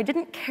 and I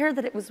didn't care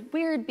that it was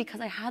weird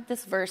because I had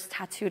this verse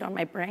tattooed on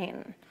my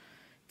brain.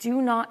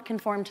 Do not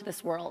conform to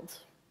this world,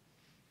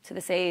 to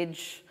this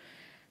age,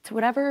 to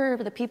whatever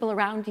the people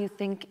around you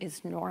think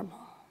is normal.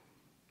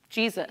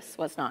 Jesus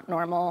was not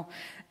normal.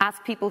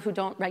 Ask people who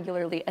don't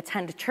regularly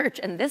attend church,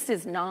 and this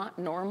is not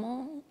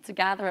normal to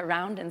gather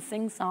around and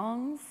sing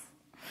songs.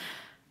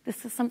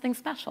 This is something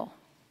special.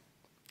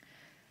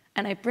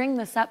 And I bring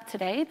this up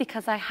today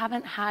because I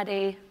haven't had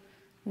a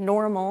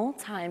normal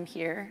time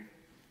here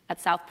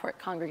at Southport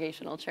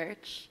Congregational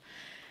Church.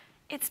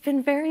 It's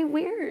been very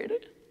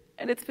weird,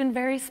 and it's been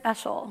very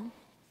special.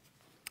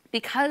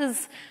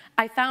 Because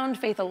I found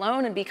faith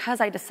alone, and because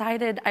I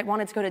decided I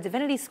wanted to go to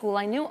divinity school,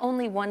 I knew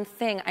only one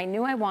thing. I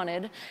knew I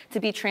wanted to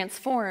be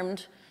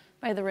transformed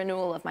by the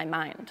renewal of my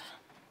mind.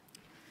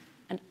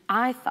 And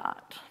I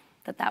thought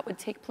that that would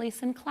take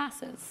place in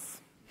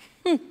classes.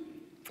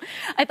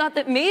 I thought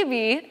that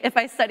maybe if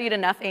I studied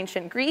enough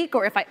ancient Greek,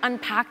 or if I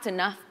unpacked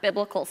enough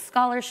biblical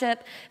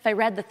scholarship, if I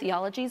read the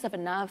theologies of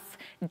enough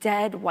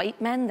dead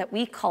white men that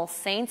we call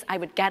saints, I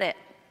would get it.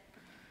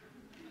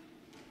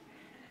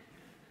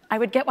 I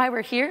would get why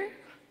we're here.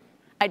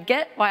 I'd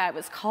get why I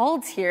was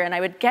called here, and I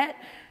would get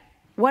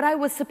what I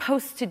was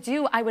supposed to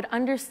do. I would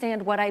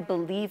understand what I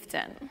believed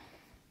in.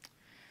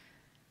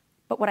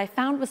 But what I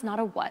found was not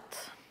a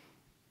what.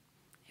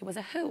 It was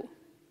a who.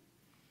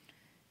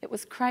 It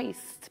was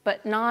Christ,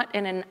 but not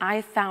in an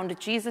I found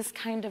Jesus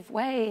kind of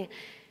way.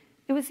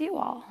 It was you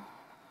all.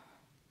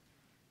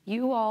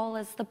 You all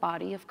as the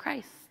body of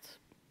Christ.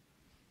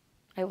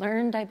 I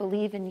learned I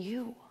believe in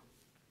you.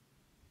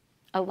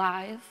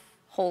 Alive,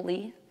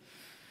 holy,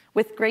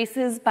 with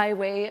graces by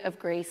way of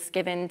grace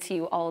given to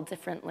you all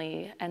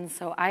differently. And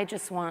so I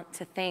just want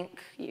to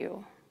thank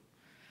you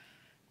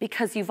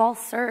because you've all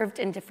served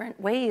in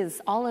different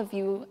ways. All of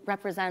you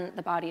represent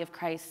the body of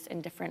Christ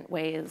in different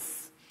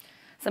ways.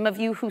 Some of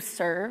you who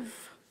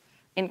serve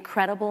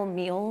incredible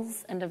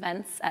meals and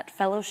events at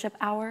fellowship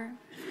hour,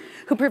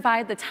 who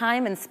provide the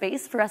time and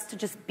space for us to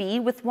just be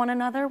with one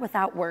another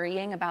without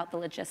worrying about the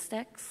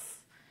logistics.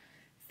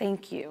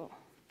 Thank you.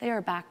 They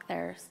are back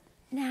there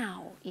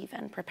now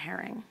even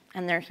preparing,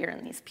 and they're here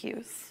in these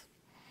pews.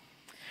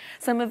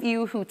 Some of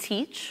you who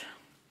teach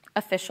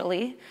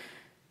officially,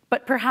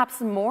 but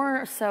perhaps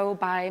more so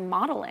by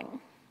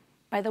modeling.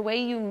 By the way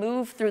you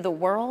move through the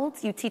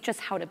world, you teach us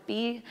how to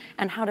be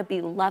and how to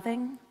be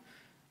loving.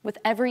 With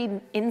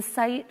every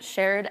insight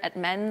shared at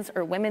men's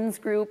or women's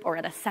group or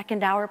at a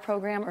second hour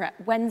program or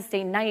at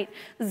Wednesday night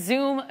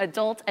Zoom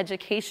adult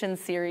education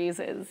series,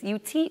 you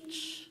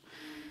teach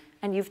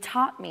and you've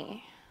taught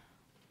me.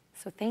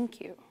 So thank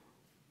you.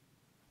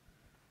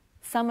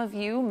 Some of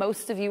you,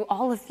 most of you,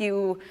 all of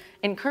you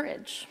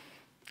encourage.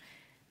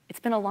 It's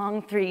been a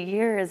long 3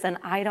 years, and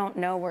I don't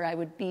know where I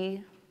would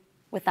be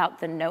without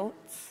the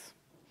notes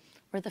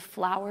or the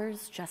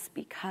flowers just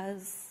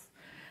because,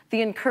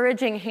 the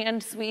encouraging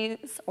hand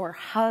squeeze or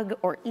hug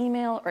or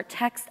email or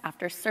text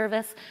after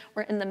service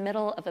or in the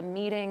middle of a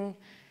meeting.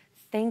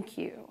 Thank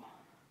you.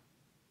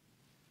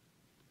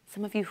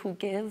 Some of you who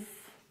give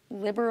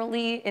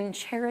liberally in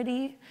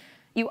charity,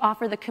 you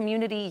offer the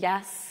community,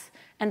 yes,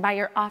 and by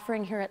your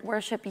offering here at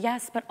worship,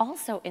 yes, but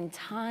also in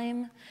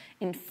time,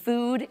 in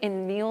food,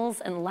 in meals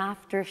and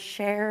laughter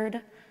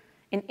shared,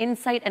 in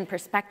insight and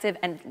perspective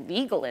and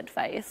legal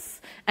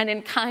advice, and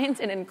in kind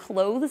and in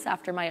clothes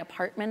after my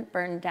apartment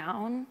burned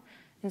down.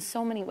 in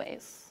so many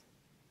ways.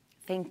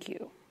 Thank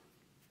you.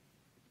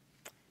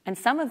 And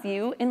some of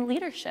you in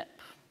leadership,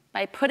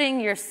 by putting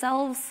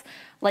yourselves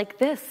like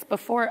this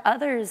before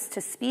others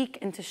to speak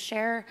and to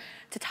share,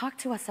 to talk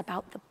to us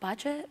about the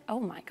budget. Oh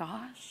my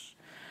gosh.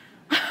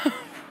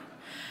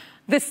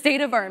 The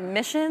state of our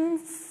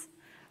missions,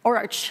 or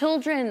our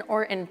children,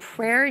 or in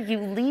prayer. You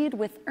lead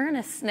with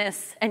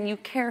earnestness, and you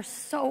care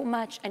so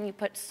much, and you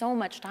put so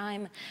much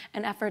time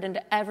and effort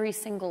into every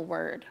single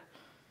word.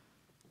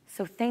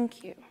 So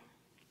thank you.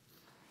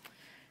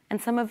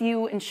 And some of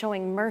you in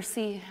showing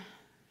mercy,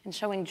 in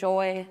showing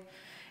joy,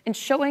 in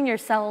showing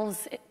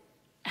yourselves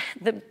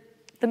the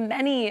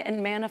many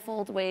and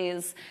manifold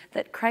ways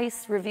that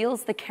Christ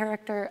reveals the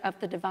character of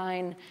the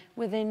divine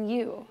within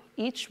you,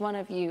 each one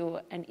of you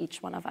and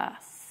each one of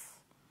us.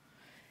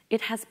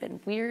 It has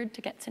been weird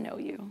to get to know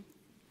you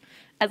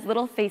as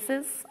little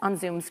faces on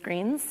Zoom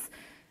screens,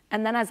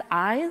 and then as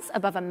eyes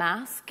above a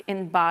mask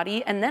in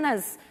body, and then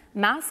as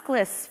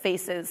maskless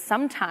faces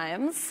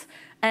sometimes,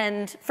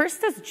 and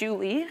first as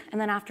Julie, and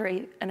then after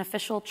an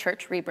official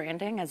church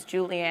rebranding as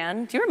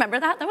Julianne. Do you remember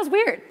that? That was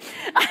weird.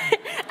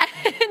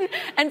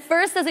 and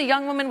first as a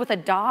young woman with a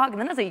dog,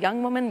 and then as a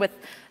young woman with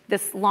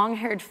this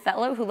long-haired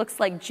fellow who looks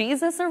like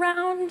Jesus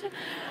around.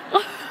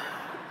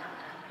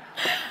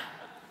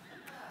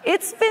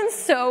 It's been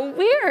so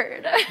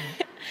weird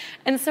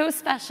and so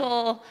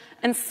special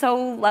and so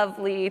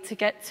lovely to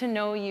get to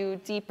know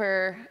you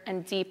deeper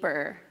and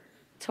deeper,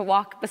 to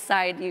walk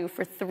beside you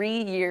for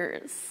 3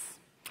 years.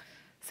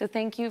 So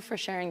thank you for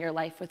sharing your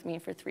life with me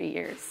for 3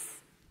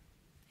 years.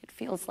 It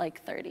feels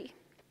like 30.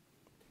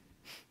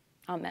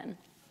 Amen.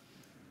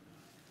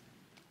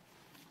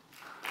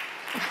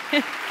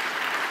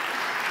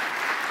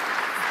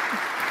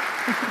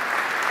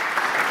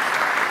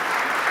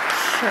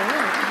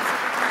 Sure.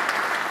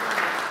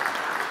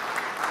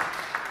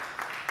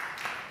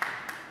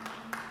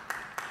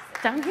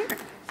 Down here.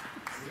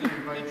 I'm going to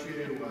invite you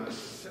to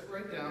sit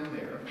right down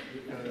there,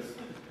 because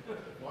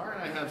Laura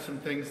and I have some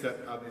things that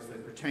obviously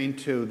pertain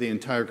to the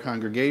entire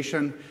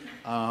congregation,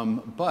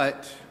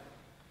 but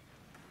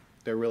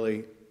they're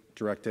really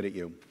directed at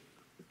you.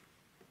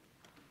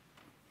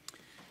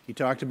 He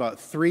talked about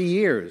 3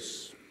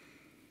 years.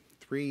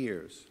 3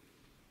 years.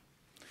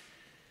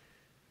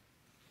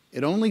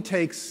 It only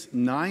takes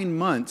 9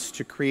 months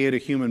to create a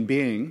human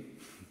being,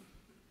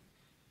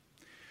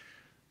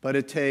 but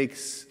it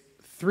takes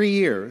 3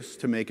 years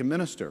to make a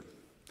minister.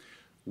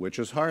 Which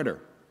is harder?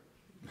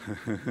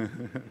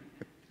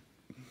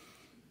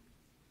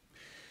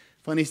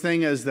 Funny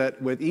thing is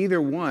that with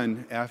either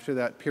one, after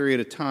that period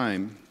of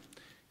time,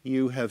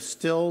 you have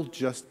still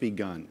just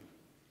begun.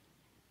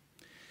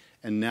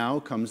 And now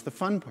comes the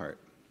fun part.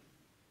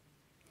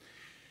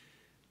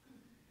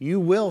 You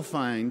will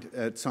find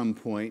at some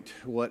point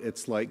what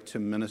it's like to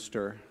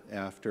minister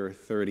after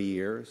 30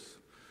 years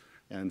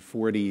and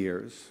 40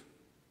 years.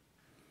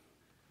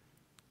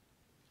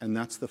 And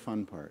that's the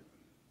fun part.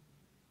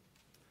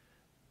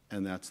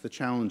 And that's the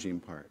challenging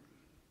part.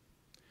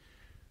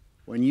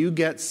 When you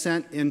get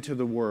sent into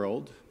the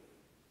world,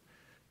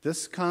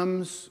 this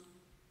comes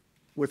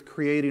with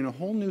creating a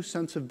whole new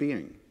sense of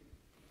being.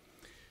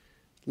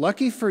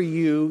 Lucky for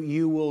you,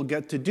 you will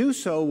get to do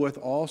so with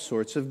all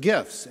sorts of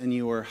gifts, and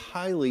you are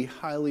highly,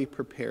 highly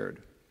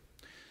prepared.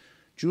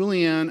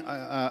 Julianne,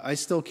 I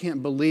still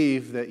can't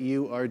believe that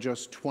you are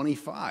just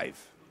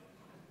 25.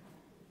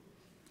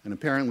 And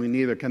apparently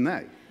neither can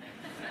they.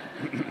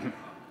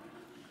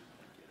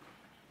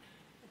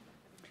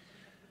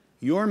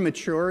 Your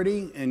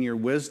maturity and your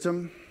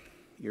wisdom,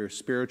 your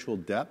spiritual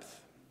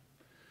depth,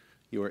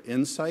 your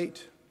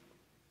insight,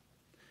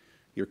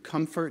 your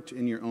comfort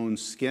in your own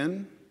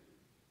skin,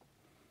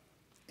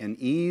 and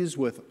ease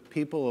with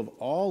people of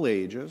all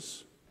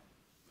ages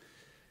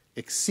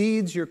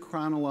exceeds your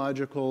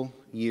chronological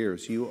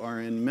years. You are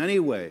in many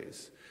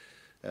ways,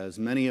 as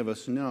many of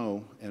us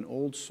know, an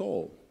old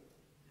soul.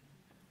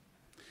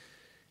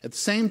 At the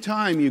same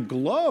time, you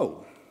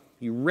glow,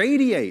 you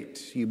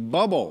radiate, you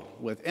bubble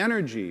with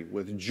energy,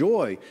 with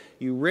joy.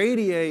 You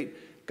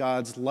radiate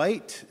God's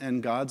light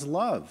and God's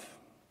love.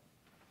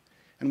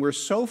 And we're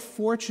so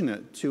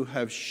fortunate to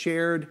have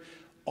shared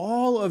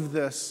all of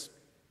this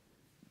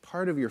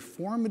part of your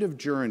formative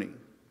journey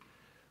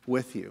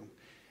with you.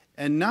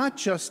 And not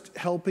just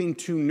helping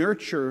to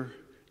nurture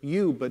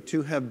you, but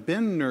to have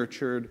been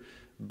nurtured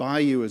by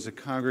you as a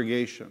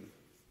congregation.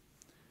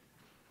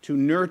 To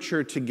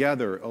nurture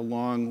together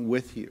along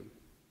with you.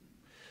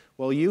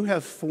 Well, you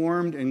have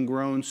formed and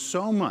grown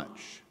so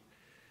much.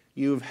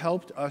 You've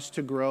helped us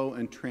to grow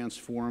and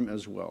transform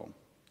as well.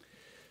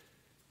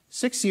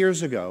 6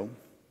 years ago,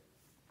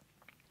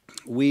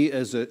 we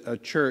as a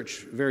church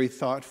very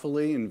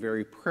thoughtfully and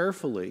very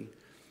prayerfully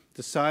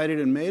decided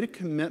and made a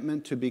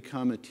commitment to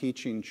become a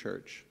teaching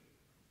church.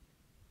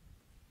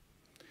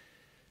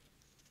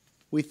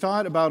 We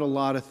thought about a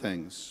lot of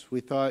things.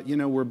 We thought,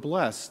 we're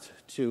blessed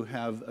to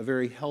have a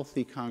very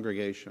healthy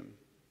congregation,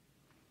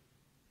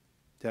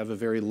 to have a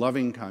very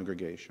loving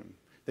congregation,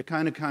 the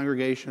kind of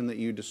congregation that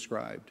you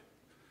described,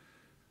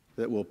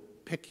 that will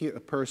pick a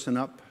person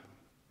up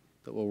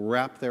that will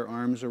wrap their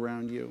arms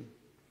around you,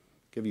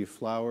 give you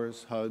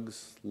flowers,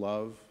 hugs,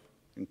 love,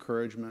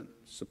 encouragement,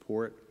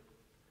 support.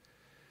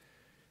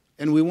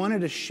 And we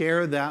wanted to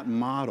share that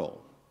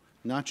model,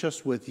 not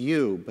just with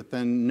you, but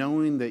then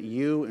knowing that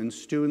you and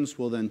students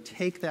will then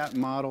take that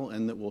model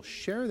and that will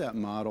share that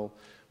model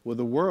with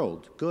the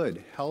world.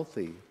 Good,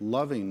 healthy,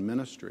 loving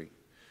ministry,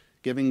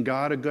 giving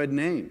God a good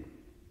name,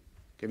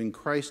 giving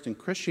Christ and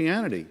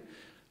Christianity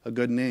a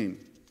good name.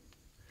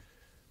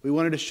 We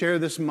wanted to share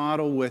this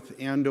model with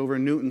Andover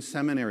Newton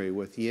Seminary,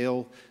 with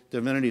Yale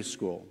Divinity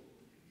School,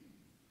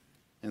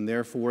 and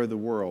therefore the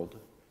world.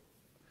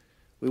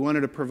 We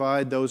wanted to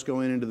provide those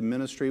going into the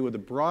ministry with the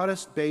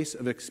broadest base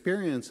of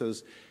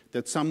experiences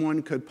that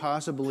someone could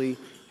possibly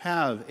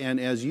have. And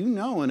as you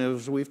know, and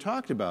as we've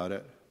talked about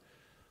it,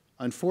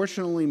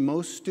 unfortunately,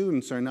 most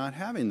students are not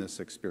having this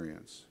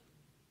experience.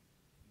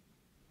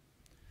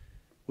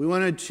 We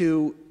wanted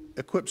to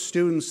equip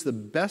students the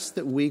best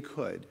that we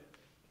could,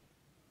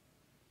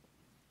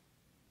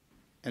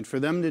 and for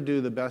them to do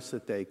the best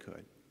that they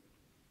could.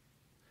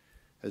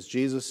 As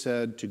Jesus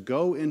said, to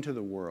go into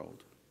the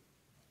world.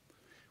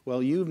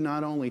 Well, you've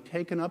not only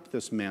taken up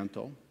this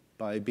mantle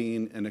by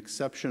being an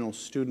exceptional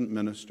student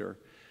minister,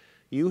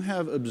 you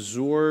have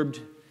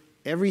absorbed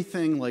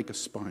everything like a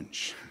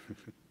sponge.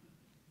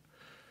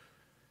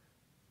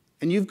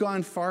 And you've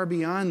gone far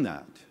beyond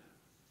that.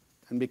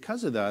 And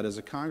because of that, as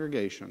a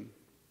congregation,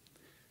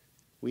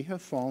 we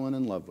have fallen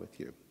in love with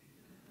you,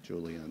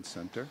 Julianne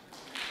Center.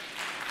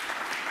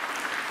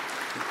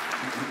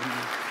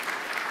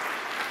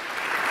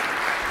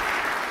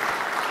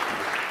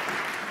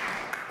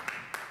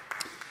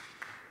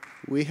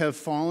 We have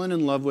fallen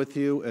in love with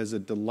you as a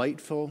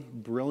delightful,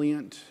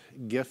 brilliant,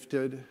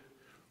 gifted,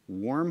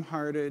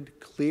 warm-hearted,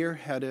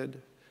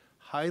 clear-headed,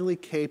 highly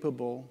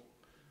capable,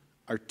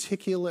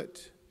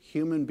 articulate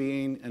human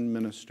being and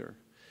minister.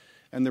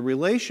 And the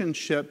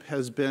relationship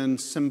has been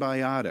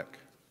symbiotic.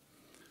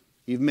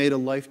 You've made a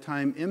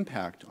lifetime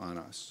impact on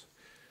us.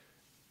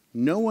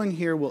 No one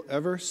here will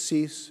ever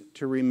cease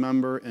to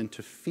remember and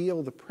to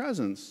feel the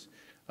presence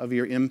of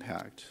your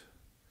impact,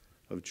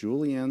 of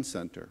Julianne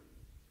Center.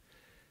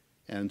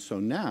 And so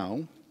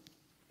now,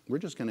 we're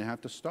just going to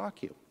have to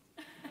stalk you.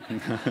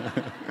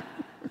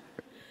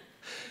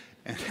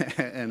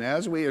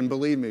 and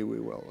believe me, we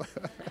will.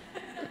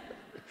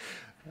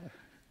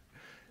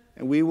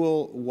 And we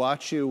will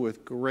watch you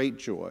with great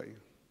joy.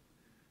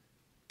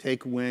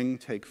 Take wing,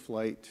 take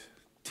flight,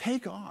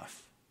 take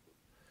off.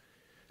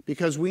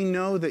 Because we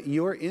know that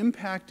your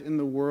impact in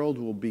the world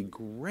will be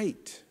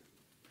great.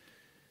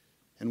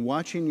 And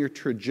watching your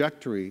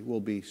trajectory will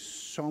be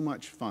so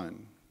much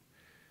fun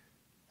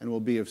and will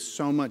be of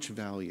so much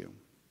value.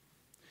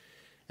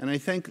 And I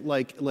think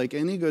like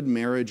any good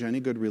marriage, any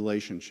good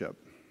relationship,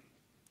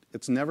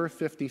 it's never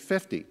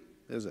 50-50,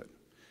 is it?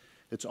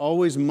 It's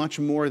always much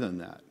more than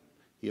that.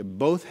 You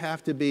both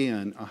have to be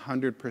in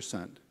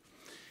 100%.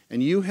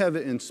 And you have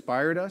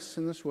inspired us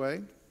in this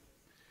way,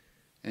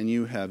 and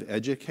you have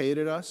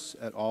educated us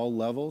at all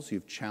levels.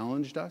 You've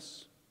challenged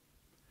us.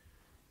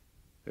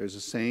 There's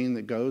a saying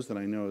that goes that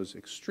I know is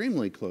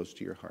extremely close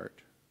to your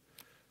heart.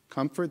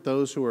 Comfort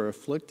those who are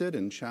afflicted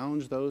and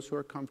challenge those who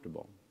are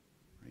comfortable.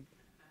 Right?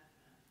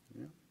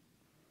 Yeah.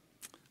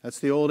 That's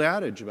the old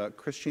adage about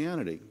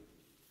Christianity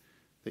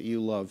that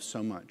you love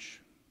so much.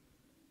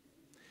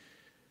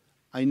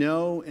 I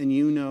know, and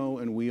you know,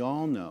 and we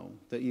all know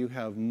that you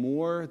have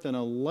more than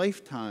a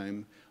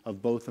lifetime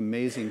of both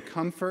amazing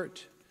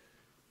comfort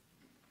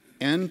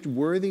and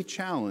worthy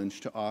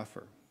challenge to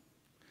offer.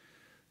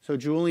 So,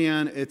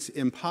 Julianne, it's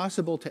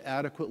impossible to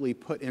adequately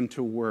put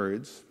into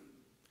words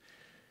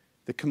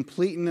the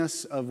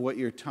completeness of what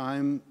your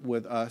time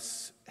with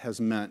us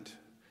has meant.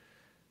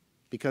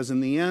 Because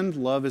in the end,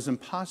 love is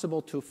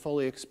impossible to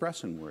fully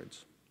express in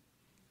words.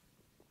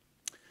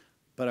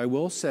 But I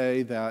will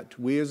say that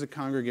we as a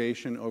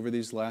congregation over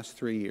these last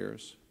 3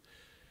 years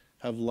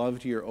have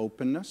loved your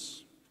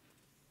openness,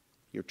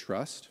 your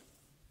trust,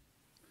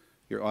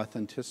 your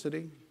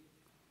authenticity,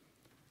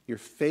 your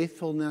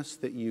faithfulness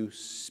that you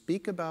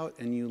speak about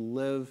and you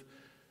live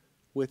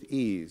with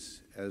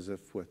ease, as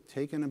if with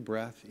taking a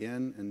breath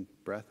in and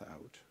breath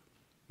out.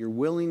 Your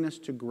willingness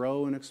to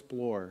grow and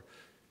explore,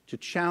 to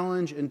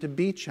challenge and to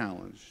be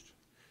challenged.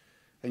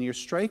 And you're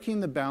striking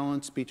the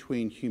balance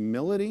between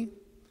humility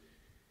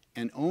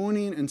and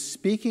owning and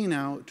speaking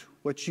out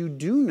what you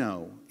do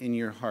know in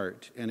your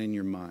heart and in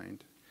your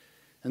mind.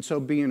 And so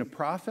being a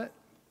prophet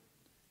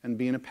and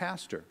being a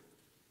pastor,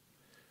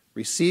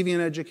 receiving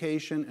an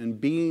education and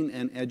being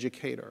an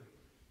educator,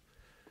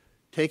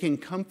 taking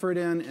comfort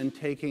in and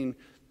taking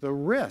the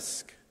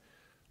risk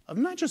of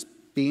not just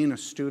being a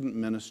student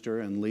minister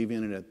and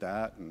leaving it at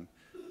that and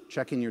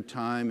checking your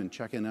time and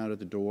checking out at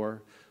the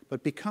door,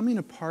 but becoming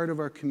a part of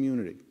our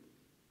community,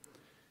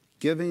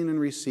 giving and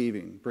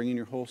receiving, bringing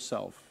your whole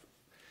self.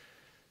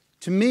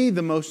 To me,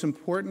 the most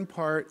important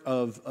part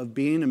of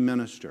being a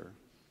minister,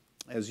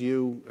 as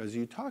you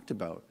talked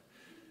about,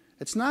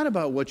 it's not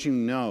about what you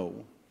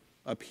know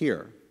up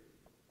here.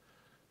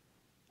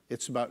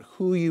 It's about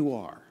who you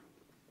are,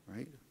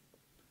 right?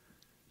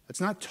 It's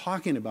not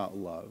talking about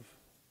love,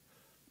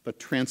 but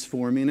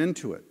transforming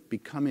into it,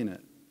 becoming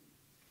it.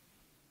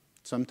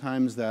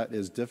 Sometimes that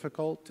is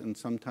difficult, and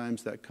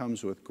sometimes that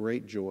comes with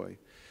great joy.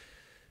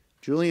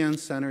 Julianne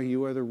Center,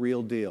 you are the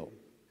real deal.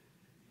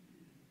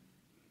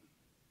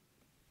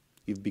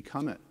 You've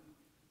become it.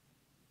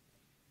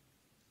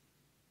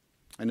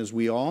 And as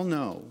we all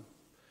know,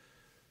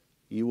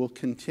 you will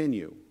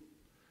continue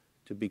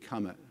to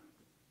become it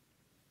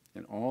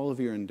in all of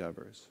your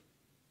endeavors,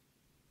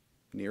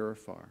 near or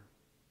far.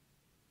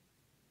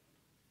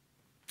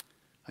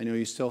 I know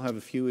you still have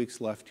a few weeks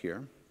left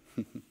here.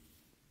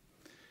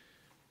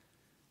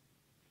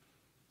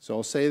 So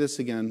I'll say this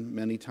again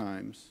many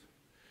times,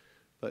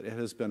 but it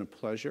has been a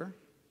pleasure,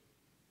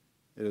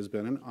 it has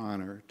been an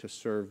honor to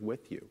serve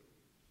with you.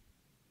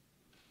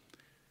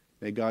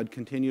 May God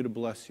continue to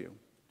bless you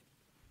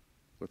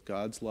with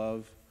God's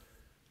love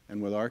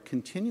and with our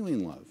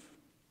continuing love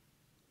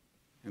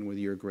and with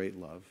your great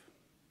love.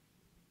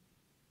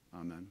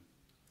 Amen.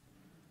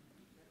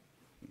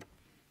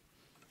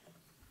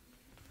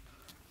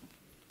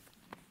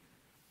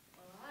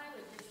 Well, I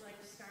would just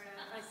like to start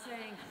out by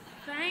saying,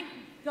 thank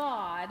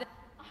God that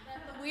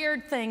the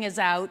weird thing is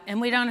out and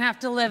we don't have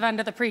to live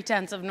under the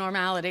pretense of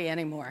normality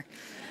anymore.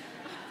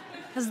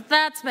 Because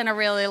that's been a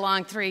really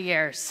long 3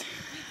 years.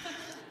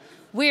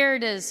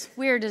 Weird is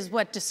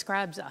what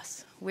describes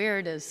us.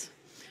 Weird is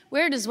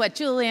what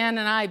Julianne and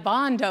I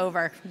bond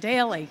over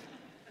daily.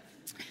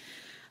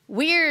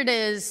 Weird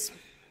is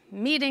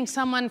meeting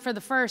someone for the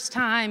first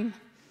time.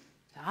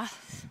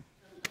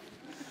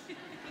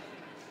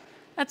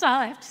 That's all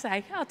I have to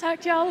say. I'll talk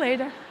to y'all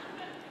later.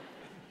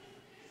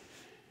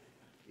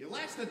 You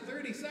lasted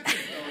 30 seconds,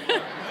 though.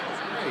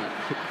 That's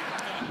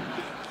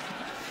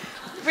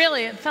great.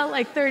 Really, it felt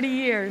like 30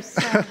 years.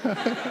 So.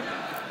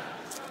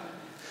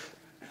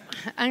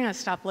 I'm going to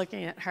stop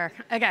looking at her.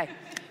 Okay.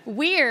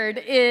 Weird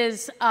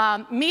is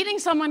meeting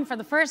someone for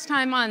the first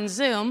time on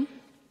Zoom,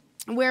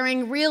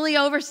 wearing really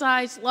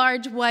oversized,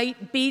 large,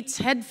 white Beats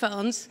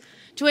headphones,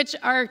 to which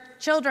our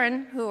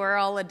children, who are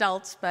all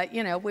adults, but,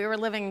 you know, we were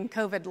living in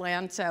COVID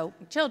land, so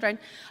children,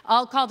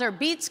 all called her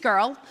Beats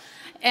Girl.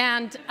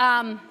 And,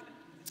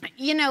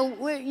 you know,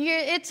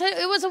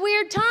 it was a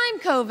weird time,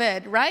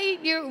 COVID,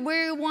 right?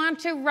 We want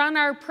to run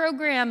our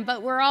program,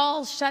 but we're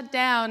all shut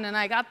down. And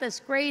I got this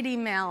great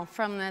email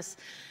from this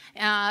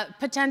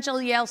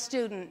potential Yale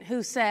student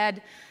who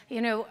said,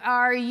 you know,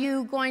 are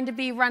you going to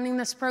be running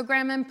this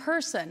program in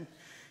person?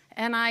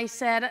 And I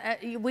said,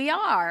 we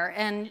are.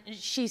 And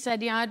she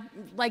said, yeah,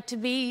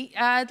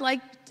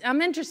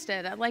 I'm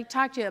interested. I'd like to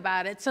talk to you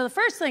about it. So the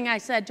first thing I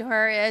said to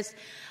her is,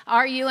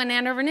 are you an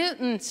Ann Arbor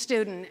Newton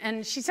student?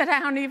 And she said, I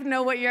don't even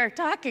know what you're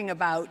talking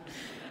about.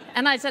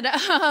 And I said,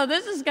 oh,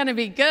 this is going to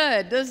be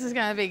good. This is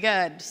going to be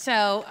good.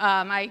 So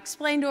I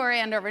explained to her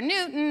Ann Arbor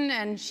Newton,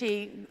 and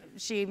she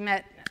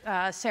met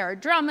Sarah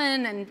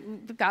Drummond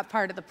and got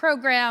part of the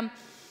program.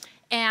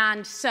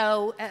 And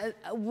so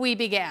we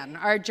began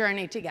our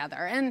journey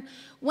together. And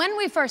when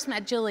we first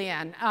met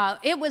Julianne,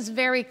 it was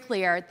very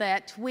clear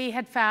that we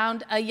had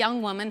found a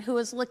young woman who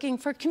was looking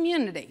for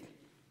community.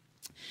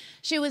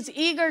 She was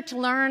eager to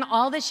learn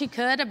all that she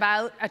could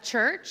about a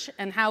church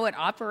and how it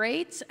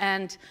operates.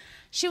 And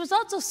she was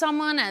also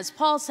someone, as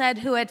Paul said,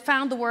 who had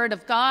found the Word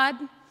of God,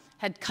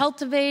 had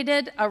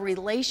cultivated a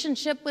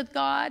relationship with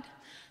God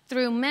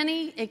through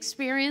many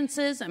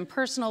experiences and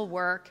personal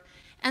work,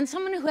 and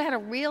someone who had a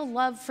real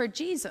love for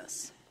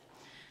Jesus.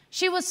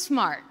 She was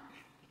smart.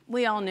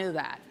 We all knew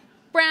that.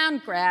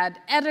 Brown grad,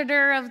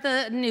 editor of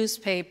the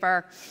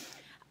newspaper.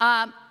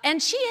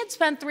 And she had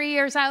spent 3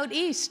 years out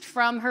east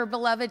from her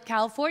beloved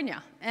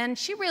California, and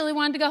she really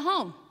wanted to go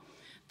home.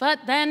 But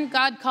then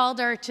God called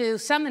her to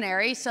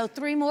seminary, so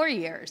 3 more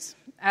years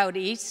out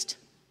east,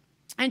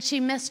 and she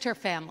missed her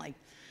family.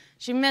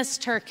 She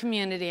missed her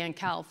community in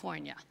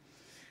California.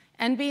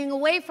 And being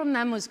away from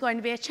them was going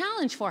to be a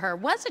challenge for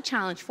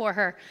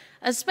her,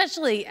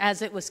 especially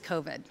as it was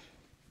COVID.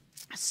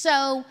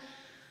 So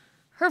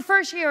her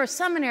first year of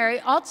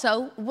seminary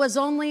also was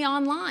only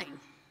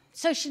online.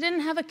 So she didn't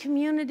have a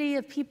community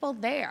of people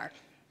there.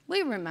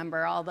 We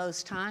remember all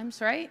those times,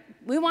 right?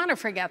 We want to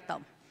forget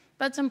them,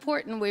 but it's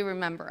important we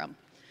remember them.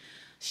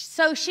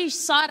 So she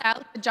sought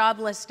out the job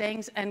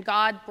listings, and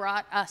God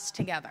brought us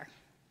together.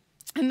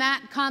 And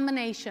that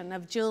combination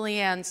of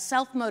Julianne's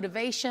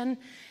self-motivation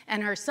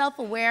and her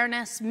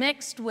self-awareness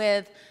mixed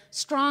with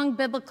strong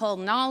biblical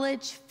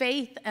knowledge,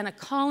 faith, and a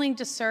calling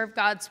to serve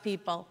God's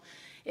people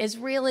is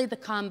really the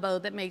combo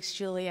that makes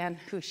Julianne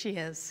who she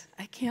is.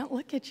 I can't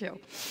look at you.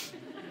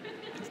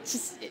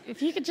 Just,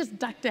 if you could just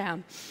duck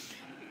down.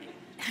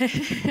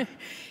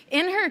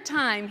 In her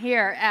time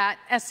here at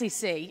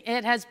SEC,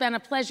 it has been a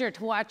pleasure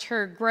to watch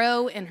her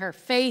grow in her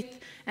faith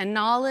and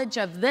knowledge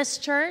of this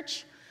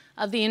church,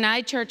 of the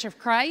United Church of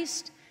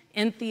Christ,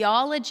 in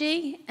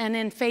theology, and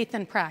in faith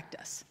and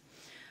practice.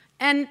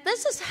 And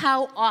this is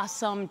how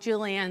awesome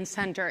Julianne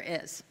Center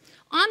is.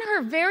 On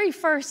her very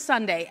first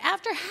Sunday,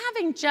 after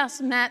having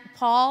just met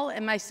Paul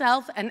and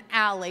myself and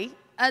Allie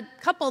a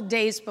couple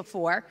days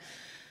before,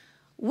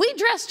 we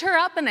dressed her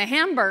up in a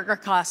hamburger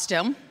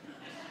costume,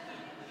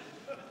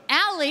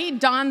 Allie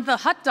donned the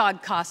hot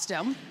dog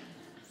costume,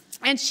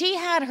 and she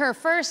had her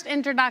first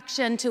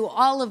introduction to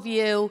all of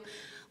you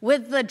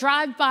with the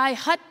drive-by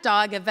hot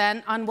dog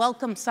event on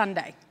Welcome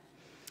Sunday.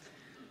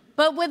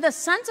 But with a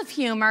sense of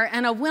humor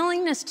and a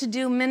willingness to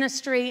do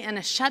ministry in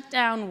a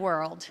shut-down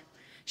world,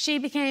 she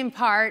became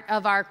part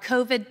of our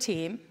COVID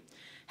team,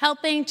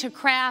 helping to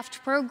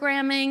craft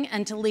programming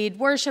and to lead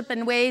worship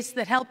in ways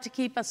that help to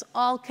keep us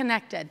all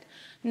connected,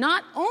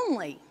 not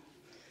only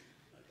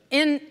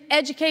in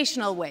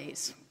educational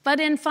ways, but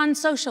in fun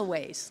social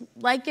ways.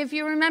 Like if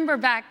you remember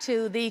back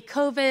to the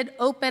COVID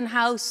open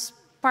house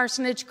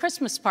parsonage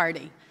Christmas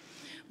party,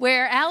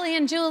 where Allie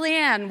and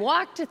Julianne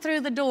walked through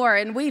the door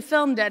and we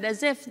filmed it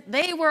as if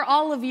they were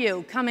all of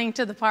you coming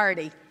to the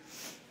party.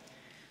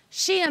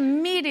 She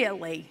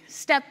immediately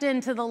stepped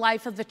into the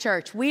life of the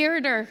church,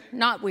 weird or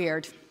not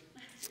weird,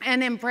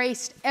 and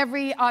embraced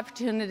every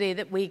opportunity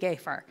that we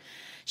gave her.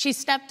 She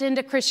stepped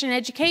into Christian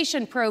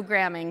education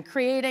programming,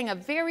 creating a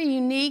very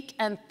unique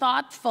and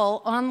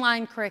thoughtful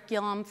online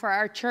curriculum for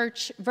our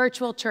church,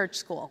 virtual church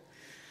school.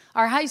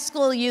 Our high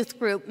school youth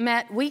group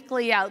met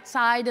weekly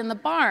outside in the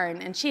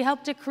barn, and she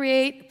helped to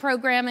create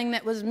programming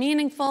that was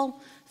meaningful,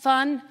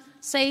 fun,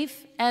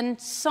 safe, and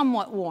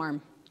somewhat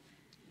warm.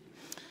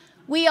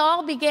 We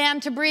all began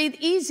to breathe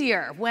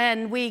easier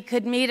when we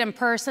could meet in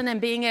person,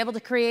 and being able to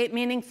create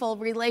meaningful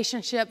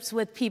relationships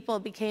with people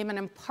became an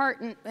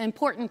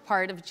important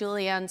part of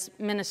Julianne's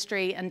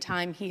ministry and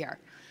time here.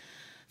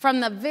 From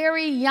the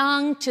very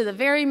young to the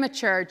very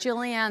mature,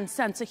 Julianne's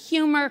sense of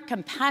humor,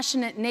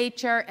 compassionate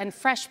nature, and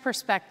fresh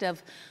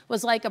perspective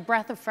was like a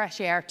breath of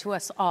fresh air to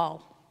us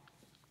all.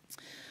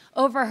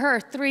 Over her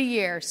 3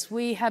 years,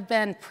 we have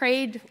been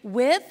prayed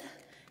with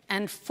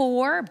and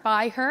for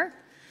by her.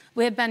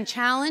 We have been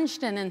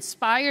challenged and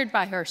inspired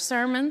by her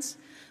sermons.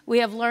 We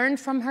have learned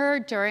from her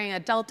during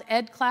adult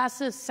ed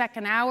classes,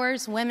 second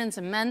hours, women's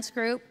and men's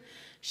group.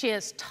 She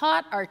has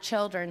taught our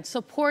children,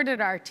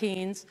 supported our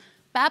teens,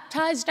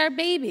 baptized our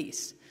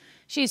babies.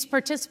 She's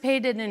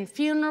participated in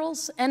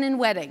funerals and in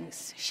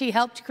weddings. She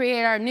helped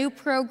create our new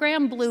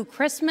program, Blue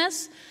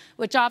Christmas,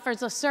 which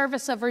offers a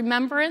service of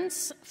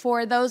remembrance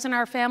for those in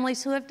our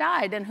families who have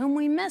died and whom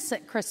we miss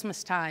at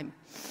Christmas time.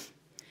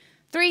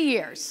 3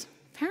 years.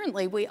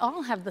 Apparently, we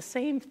all have the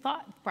same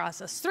thought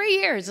process. 3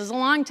 years is a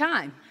long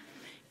time.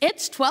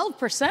 It's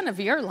 12% of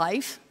your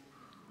life.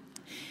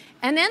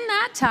 And in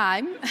that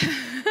time,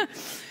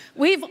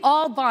 we've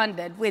all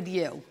bonded with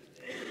you.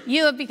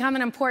 You have become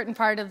an important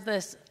part of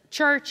this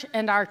church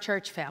and our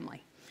church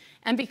family.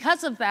 And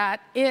because of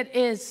that, it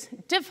is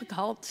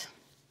difficult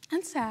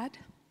and sad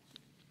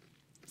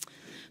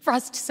for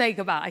us to say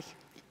goodbye.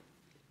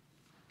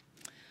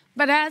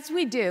 But as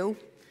we do,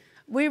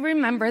 we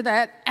remember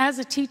that as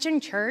a teaching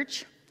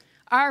church,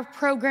 our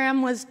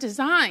program was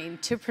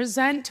designed to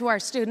present to our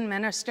student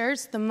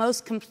ministers the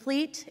most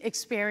complete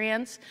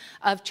experience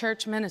of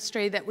church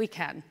ministry that we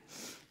can,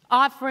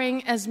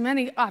 offering as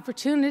many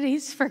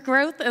opportunities for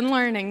growth and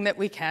learning that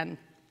we can.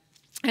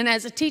 And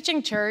as a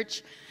teaching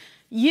church,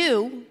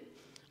 you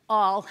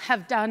all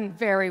have done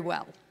very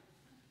well.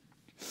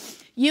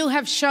 You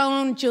have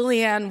shown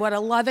Julianne what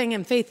a loving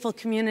and faithful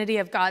community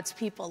of God's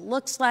people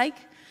looks like.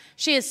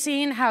 She has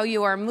seen how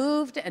you are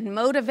moved and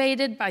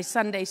motivated by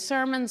Sunday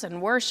sermons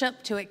and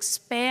worship to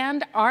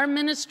expand our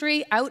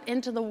ministry out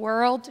into the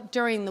world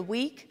during the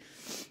week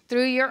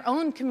through your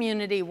own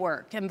community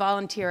work and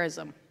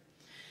volunteerism.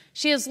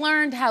 She has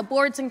learned how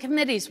boards and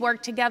committees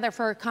work together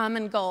for a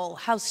common goal,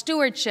 how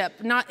stewardship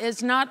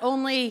is not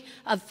only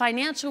of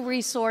financial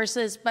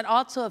resources, but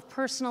also of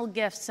personal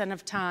gifts and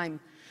of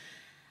time,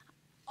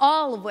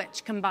 all of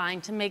which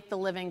combine to make the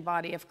living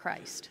body of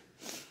Christ.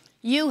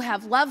 You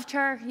have loved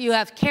her, you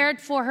have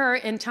cared for her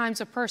in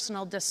times of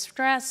personal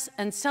distress,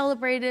 and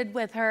celebrated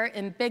with her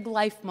in big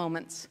life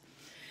moments.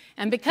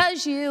 And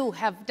because you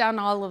have done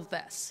all of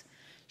this,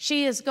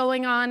 she is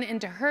going on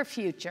into her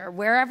future,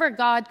 wherever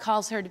God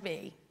calls her to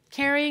be,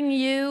 carrying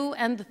you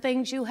and the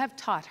things you have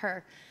taught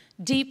her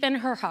deep in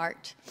her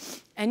heart,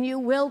 and you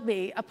will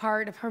be a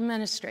part of her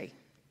ministry.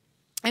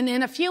 And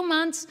in a few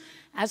months,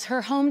 as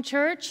her home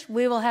church,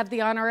 we will have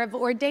the honor of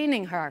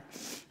ordaining her,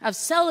 of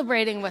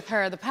celebrating with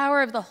her the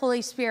power of the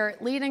Holy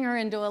Spirit, leading her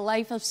into a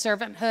life of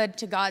servanthood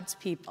to God's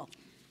people.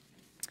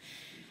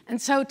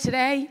 And so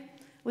today,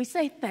 we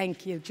say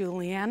thank you,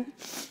 Julianne.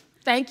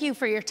 Thank you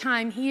for your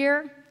time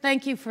here.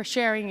 Thank you for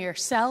sharing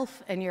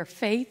yourself and your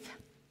faith.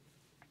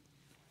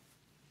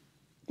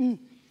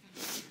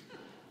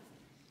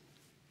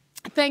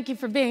 Thank you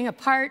for being a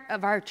part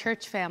of our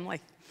church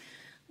family.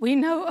 We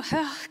know,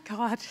 oh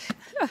God.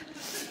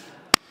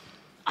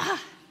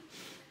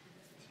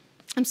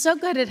 I'm so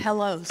good at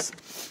hellos.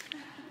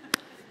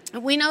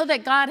 We know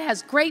that God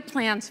has great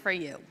plans for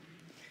you,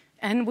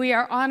 and we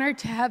are honored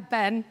to have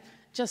been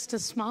just a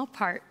small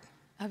part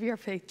of your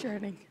faith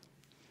journey.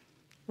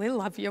 We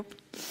love you.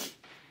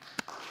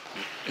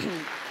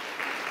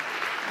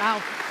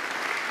 Wow.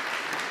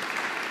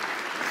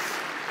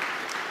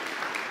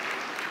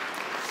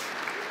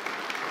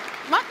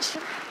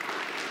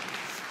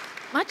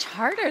 Much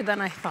harder than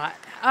I thought.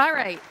 All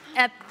right,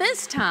 at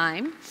this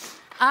time,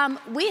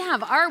 We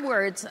have our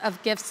words of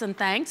gifts and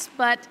thanks,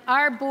 but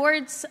our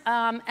boards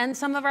and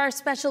some of our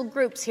special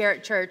groups here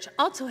at church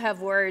also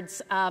have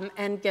words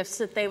and gifts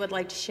that they would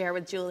like to share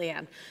with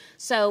Julianne.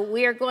 So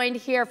we are going to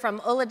hear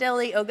from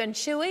Oladili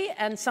Ogunshui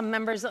and some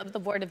members of the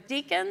Board of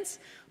Deacons.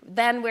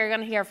 Then we're going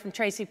to hear from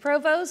Tracy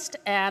Provost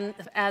and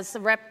as the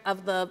rep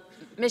of the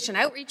Mission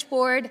Outreach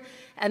Board,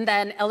 and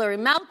then Ellery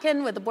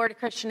Malkin with the Board of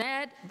Christian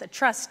Ed, the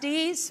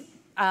trustees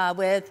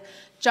with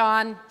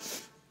John,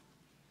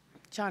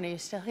 are you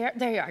still here?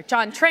 There you are.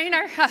 John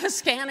Trainer,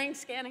 scanning,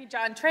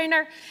 John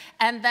Trainer.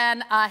 And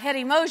then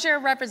Hetty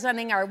Mosier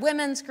representing our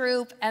women's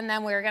group. And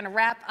then we're going to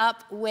wrap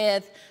up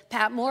with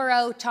Pat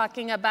Morrow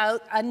talking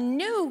about a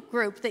new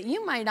group that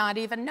you might not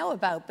even know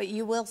about, but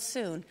you will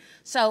soon.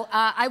 So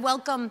I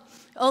welcome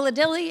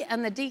Oladili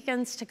and the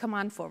deacons to come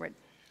on forward.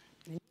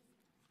 Yeah,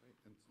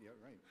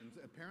 right. And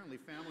apparently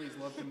families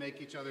love to make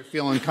each other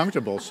feel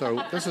uncomfortable,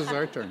 so this is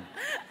our turn.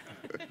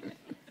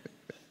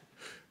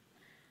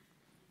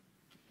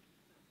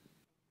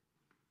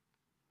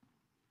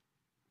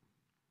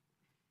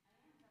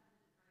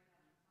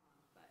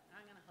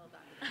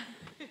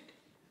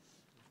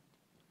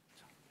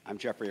 I'm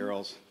Jeffrey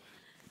Earls.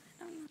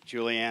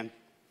 Julianne,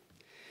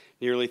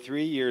 nearly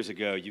 3 years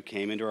ago, you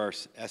came into our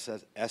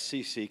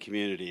SCC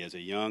community as a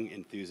young,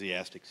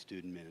 enthusiastic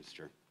student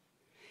minister.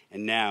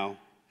 And now,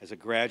 as a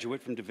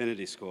graduate from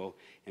Divinity School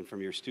and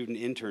from your student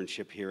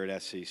internship here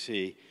at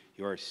SCC,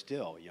 you are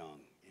still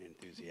young and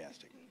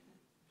enthusiastic.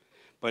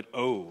 But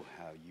oh,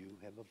 how you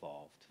have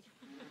evolved.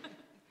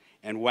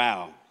 And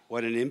wow,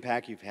 what an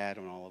impact you've had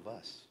on all of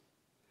us.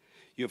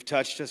 You have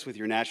touched us with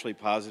your naturally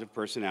positive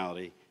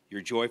personality,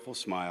 your joyful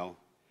smile,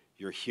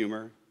 your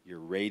humor, your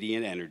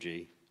radiant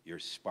energy, your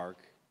spark,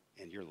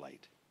 and your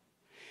light.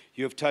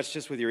 You have touched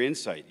us with your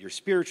insight, your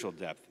spiritual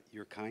depth,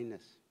 your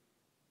kindness.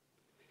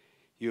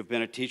 You have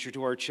been a teacher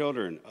to our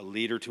children, a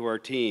leader to our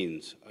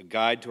teens, a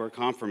guide to our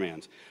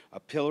confirmands, a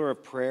pillar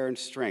of prayer and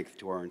strength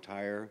to our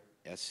entire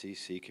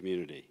SCC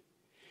community.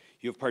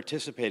 You have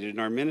participated in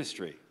our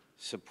ministry,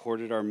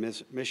 supported our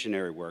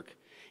missionary work,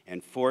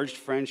 and forged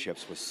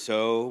friendships with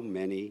so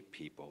many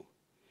people.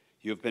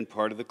 You have been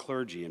part of the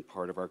clergy and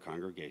part of our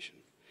congregation.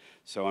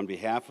 So on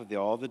behalf of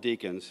all the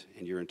deacons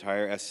and your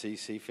entire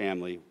SCC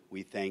family,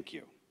 we thank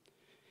you.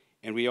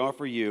 And we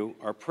offer you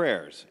our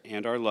prayers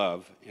and our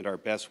love and our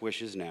best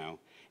wishes now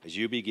as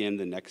you begin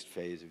the next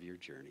phase of your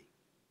journey.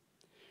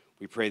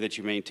 We pray that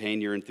you maintain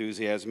your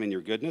enthusiasm and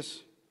your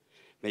goodness.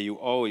 May you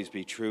always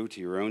be true to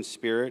your own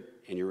spirit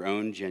and your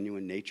own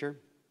genuine nature.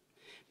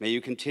 May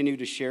you continue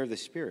to share the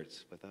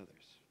spirits with others.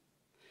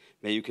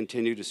 May you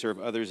continue to serve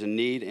others in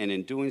need, and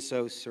in doing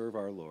so, serve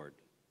our Lord.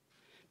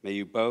 May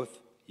you both,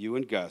 you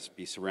and Gus,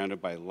 be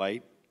surrounded by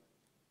light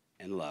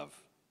and love.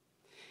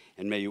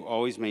 And may you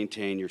always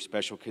maintain your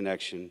special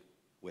connection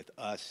with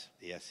us,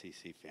 the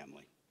SCC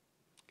family.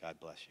 God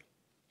bless you.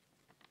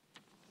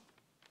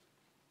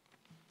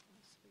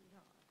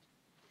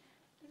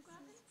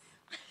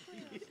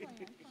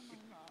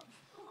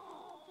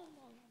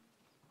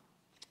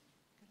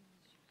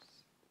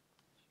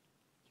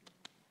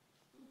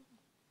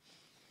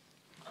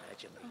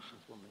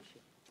 Congratulations, we'll miss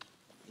you.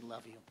 We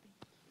love you.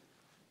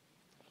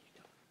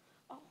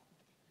 Oh,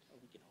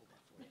 we can hold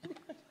that for you.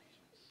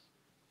 Congratulations.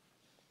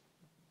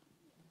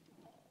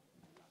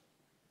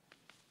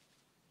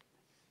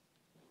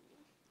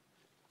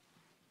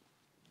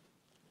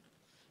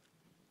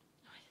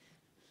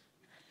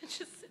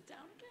 Just sit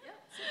down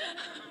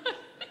again.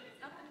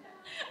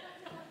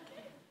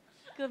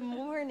 Good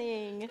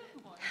morning.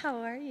 How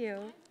are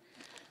you?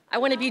 I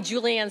want to be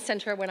Julianne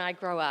Center when I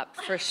grow up,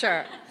 for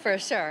sure, for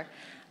sure.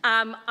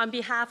 On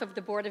behalf of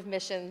the Board of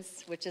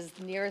Missions, which is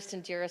nearest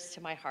and dearest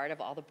to my heart of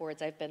all the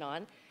boards I've been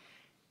on,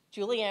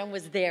 Julianne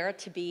was there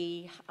to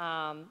be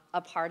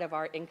a part of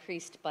our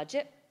increased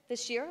budget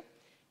this year,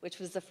 which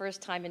was the first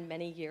time in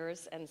many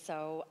years, and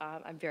so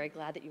I'm very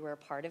glad that you were a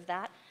part of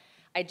that.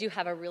 I do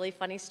have a really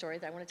funny story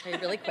that I want to tell you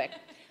really quick.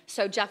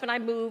 So Jeff and I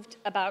moved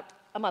about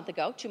a month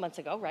ago, 2 months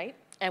ago, right?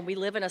 And we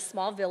live in a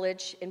small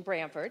village in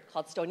Brantford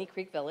called Stony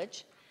Creek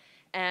Village,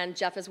 and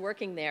Jeff is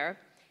working there,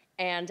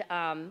 and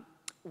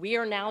we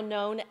are now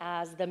known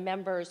as the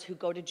members who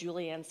go to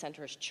Julianne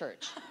Center's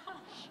church.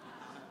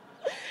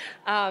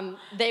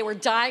 They were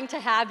dying to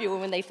have you,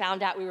 and when they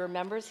found out we were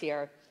members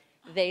here,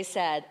 they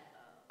said,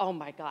 oh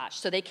my gosh.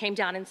 So they came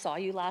down and saw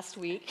you last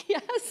week.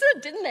 Yes,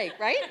 didn't they,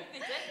 right?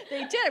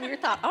 They did. We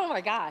thought, oh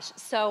my gosh.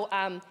 So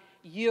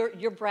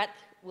your breadth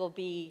will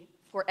be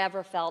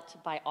forever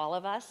felt by all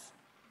of us,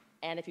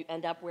 and if you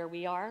end up where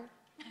we are,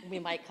 we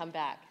might come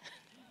back.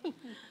 Thank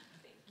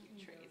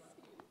you, Tracy.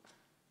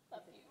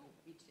 Love you.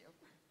 Me too.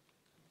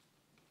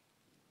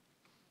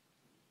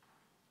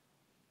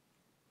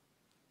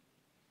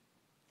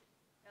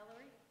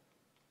 Ellery?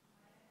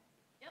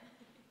 Yep.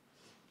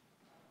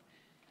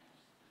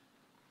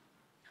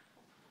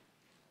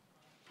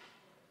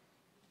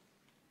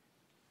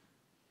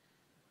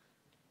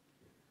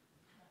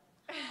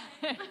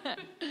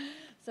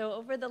 So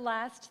over the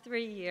last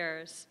 3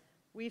 years,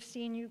 we've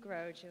seen you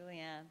grow,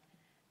 Julianne,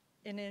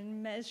 in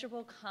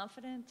immeasurable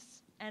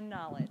confidence and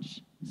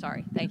knowledge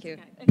Sorry, thank you.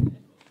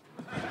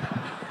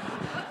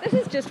 This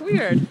is just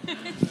weird.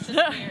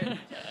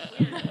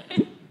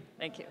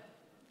 Thank you.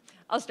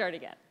 I'll start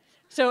again.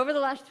 So over the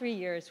last 3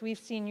 years, we've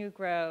seen you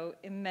grow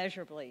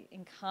immeasurably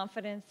in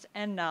confidence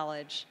and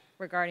knowledge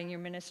regarding your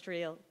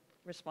ministerial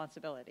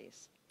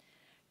responsibilities.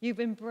 You've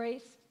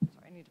embraced,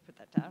 sorry, I need to put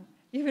that down.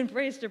 You've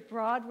embraced a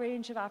broad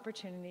range of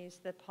opportunities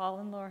that Paul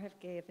and Laura have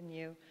given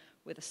you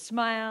with a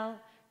smile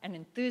and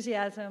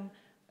enthusiasm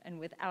and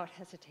without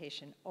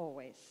hesitation,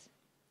 always.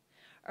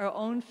 Our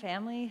own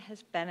family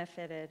has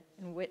benefited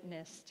and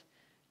witnessed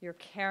your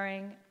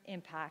caring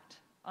impact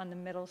on the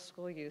middle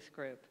school youth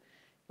group,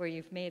 where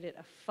you've made it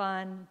a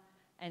fun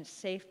and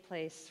safe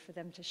place for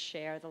them to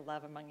share the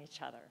love among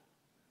each other.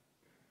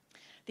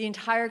 The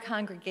entire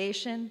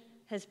congregation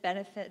has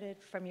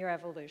benefited from your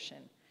evolution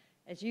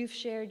as you've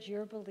shared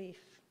your belief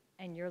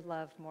and your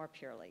love more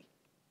purely.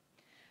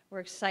 We're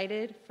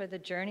excited for the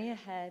journey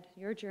ahead,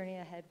 your journey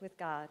ahead with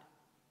God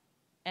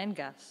and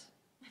Gus,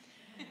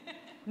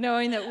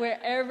 knowing that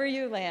wherever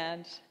you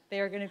land, they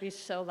are going to be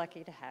so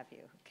lucky to have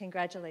you.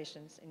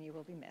 Congratulations, and you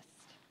will be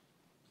missed.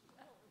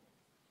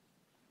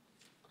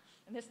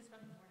 And this is from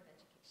the Board of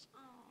Education,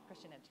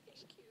 Christian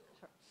Education. Thank you.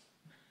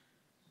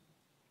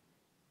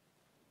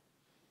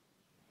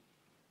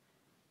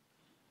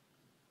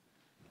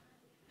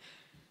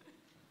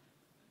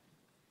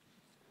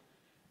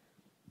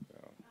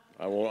 Sure.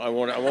 I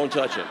won't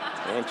touch it.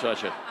 I won't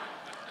touch it.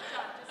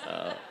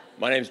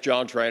 My name's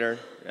John Trainer,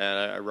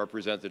 and I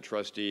represent the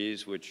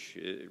trustees, which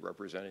is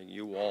representing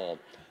you all.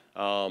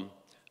 I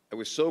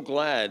was so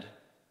glad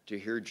to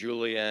hear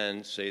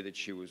Julianne say that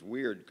she was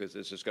weird, because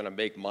this is going to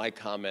make my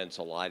comments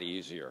a lot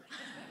easier.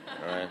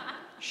 All right?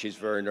 She's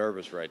very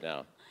nervous right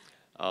now.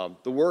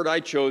 The word I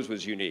chose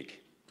was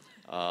unique.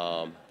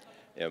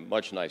 Yeah,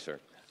 much nicer.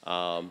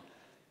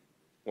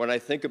 When I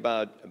think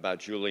about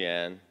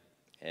Julianne,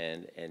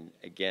 and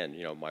again,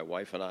 you know, my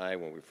wife and I,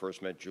 when we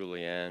first met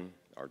Julianne,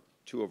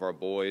 two of our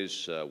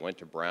boys went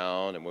to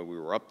Brown, and when we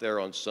were up there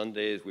on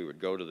Sundays, we would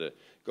go to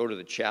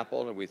the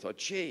chapel, and we thought,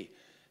 gee,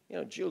 you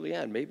know,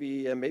 Julianne,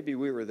 maybe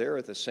we were there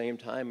at the same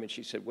time. And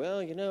she said,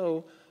 well, you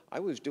know, I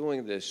was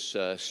doing this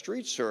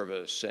street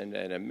service and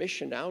a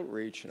mission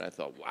outreach, and I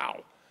thought,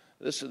 wow,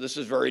 this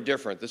is very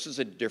different. This is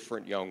a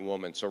different young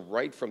woman. So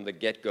right from the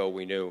get-go,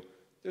 we knew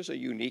there's a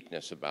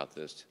uniqueness about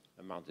this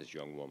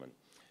young woman.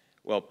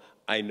 Well,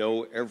 I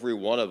know every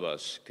one of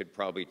us could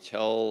probably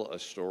tell a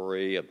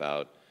story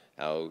about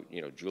how,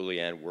 you know,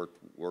 Julianne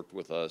worked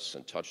with us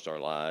and touched our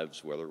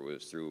lives, whether it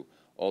was through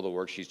all the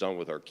work she's done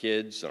with our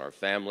kids and our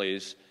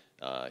families.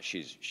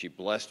 She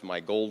blessed my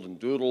golden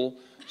doodle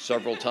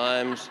several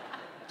times.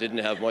 Didn't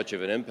have much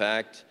of an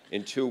impact.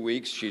 In 2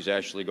 weeks, she's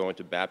actually going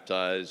to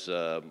baptize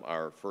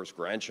our first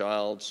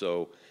grandchild.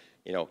 So,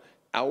 you know,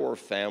 our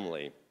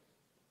family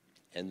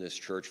and this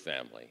church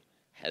family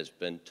has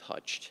been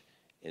touched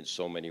in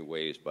so many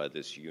ways by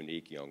this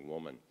unique young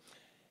woman.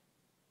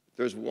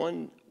 There's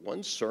one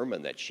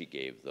sermon that she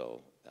gave,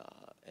 though,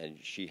 and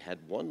she had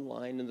one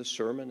line in the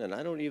sermon, and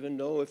I don't even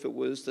know if it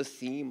was the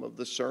theme of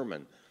the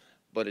sermon,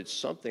 but it's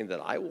something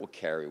that I will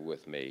carry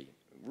with me,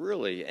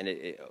 really,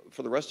 and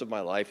for the rest of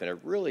my life, and it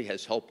really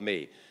has helped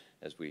me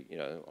as we, you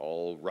know,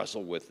 all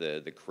wrestle with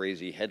the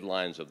crazy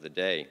headlines of the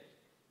day.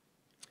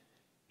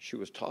 She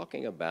was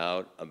talking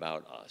about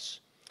us,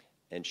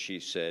 and she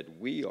said,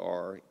 we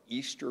are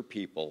Easter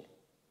people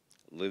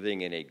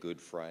living in a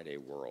Good Friday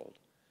world.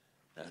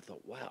 And I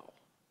thought, wow,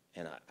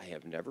 and I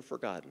have never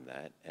forgotten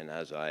that. And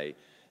as I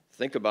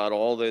think about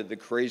all the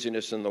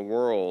craziness in the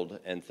world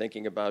and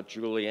thinking about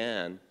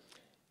Julianne,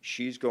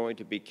 she's going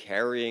to be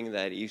carrying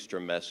that Easter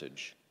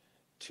message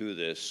to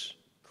this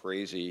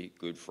crazy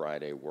Good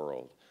Friday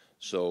world.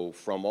 So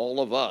from all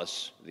of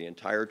us, the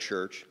entire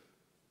church,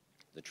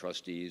 the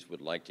trustees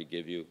would like to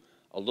give you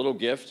a little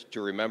gift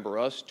to remember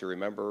us,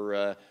 remember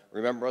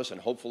us, and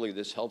hopefully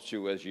this helps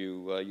you as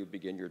you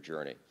begin your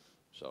journey.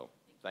 So,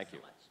 thank you.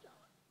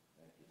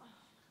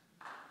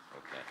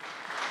 Okay.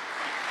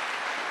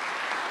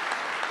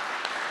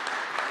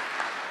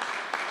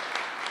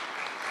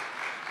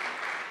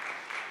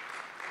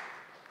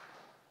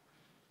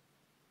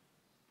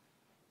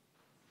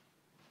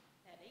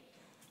 Eddie?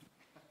 She's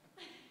coming.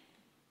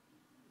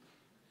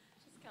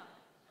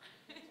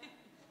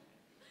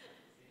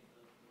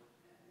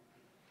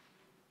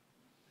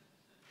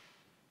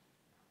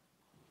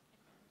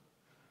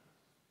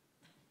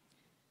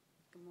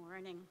 Good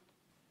morning.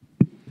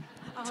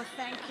 Oh,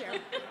 thank you.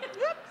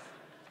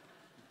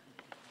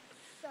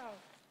 So,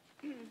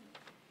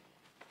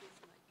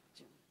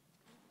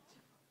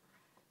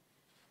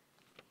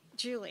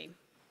 Julianne,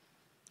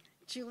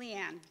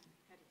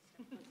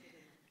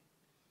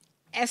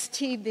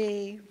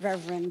 STB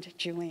Reverend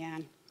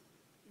Julianne.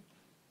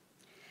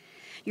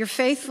 Your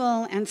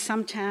faithful and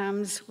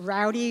sometimes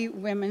rowdy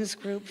women's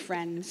group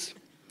friends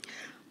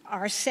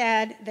are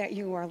sad that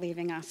you are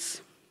leaving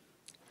us,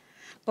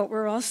 but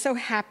we're also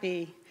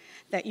happy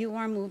that you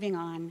are moving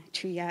on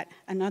to yet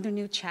another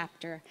new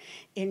chapter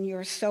in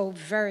your so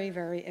very,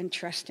 very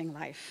interesting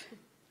life.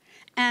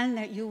 and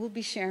that you will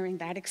be sharing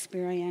that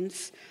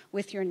experience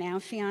with your now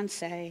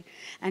fiancé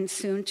and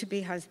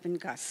soon-to-be husband,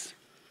 Gus.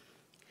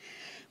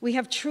 We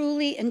have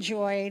truly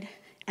enjoyed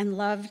and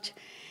loved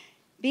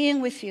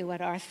being with you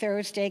at our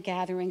Thursday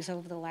gatherings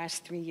over the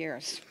last 3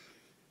 years.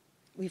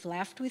 We've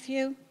laughed with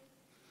you.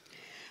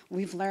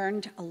 We've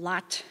learned a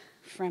lot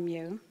from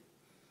you.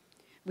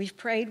 We've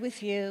prayed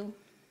with you.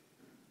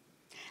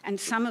 And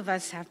some of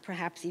us have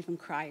perhaps even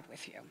cried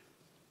with you.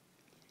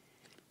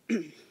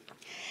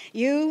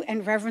 You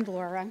and Reverend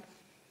Laura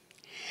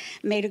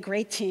made a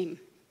great team.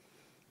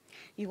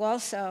 You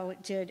also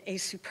did a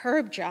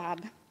superb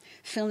job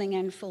filling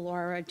in for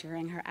Laura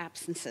during her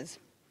absences.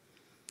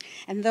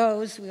 And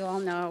those, we all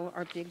know,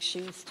 are big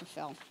shoes to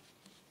fill.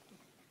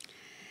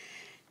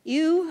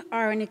 You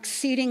are an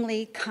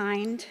exceedingly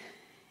kind,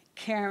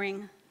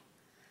 caring,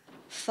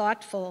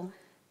 thoughtful,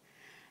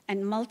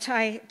 and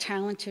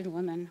multi-talented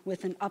woman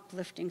with an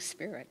uplifting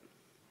spirit.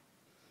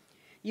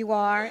 You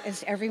are,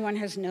 as everyone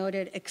has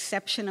noted,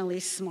 exceptionally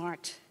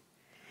smart,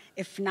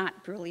 if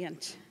not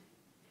brilliant.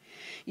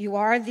 You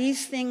are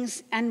these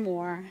things and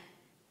more,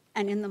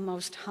 and in the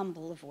most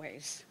humble of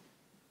ways.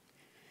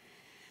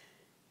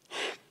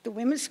 The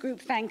women's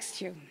group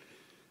thanks you.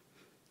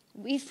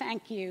 We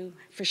thank you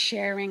for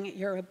sharing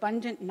your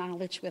abundant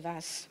knowledge with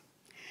us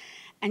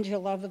and your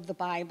love of the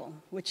Bible,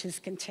 which is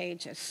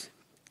contagious,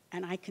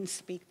 and I can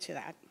speak to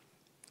that.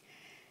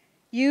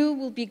 You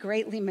will be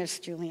greatly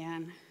missed,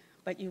 Julianne,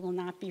 but you will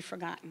not be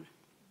forgotten.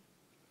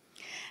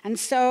 And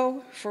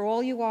so, for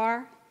all you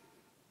are,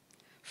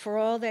 for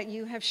all that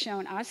you have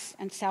shown us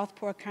and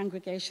Southport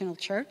Congregational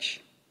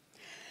Church,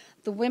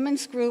 the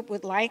women's group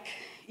would like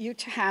you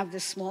to have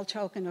this small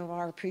token of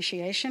our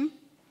appreciation,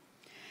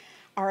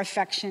 our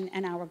affection,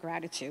 and our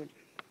gratitude.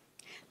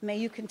 May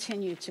you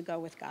continue to go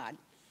with God.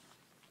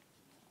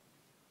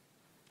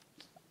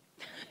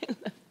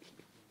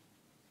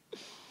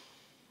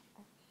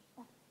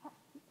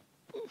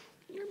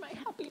 You're my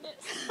happiness.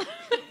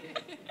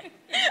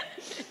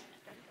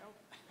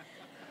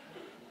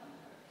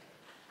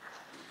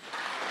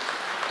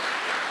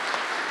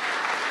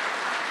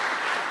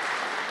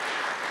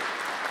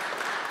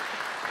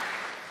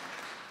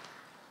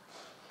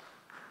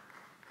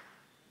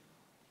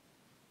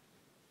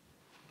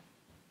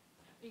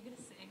 Are you going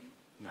to sing?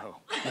 No,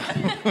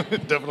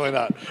 definitely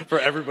not. For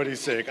everybody's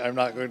sake, I'm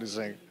not going to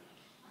sing.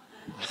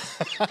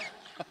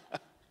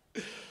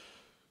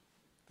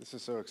 This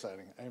is so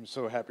exciting. I am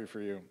so happy for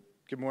you.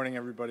 Good morning,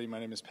 everybody. My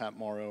name is Pat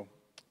Morrow.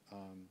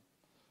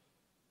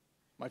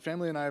 My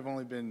family and I have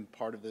only been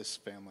part of this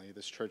family,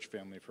 this church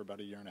family, for about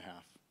 1.5 years.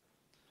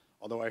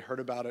 Although I heard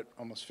about it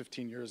almost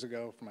 15 years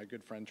ago from my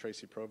good friend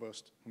Tracy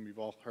Provost, whom you've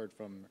all heard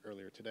from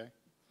earlier today.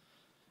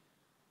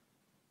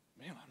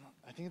 Man,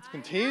 I think it's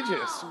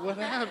contagious. What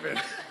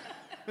happened?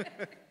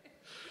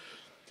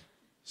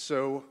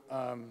 So,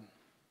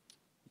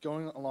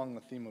 going along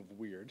the theme of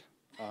weird,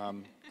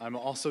 I'm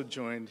also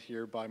joined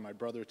here by my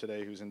brother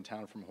today who's in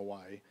town from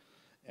Hawaii,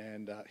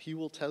 and he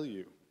will tell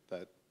you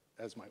that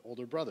as my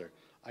older brother,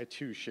 I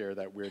too share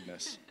that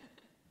weirdness.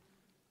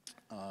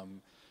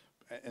 And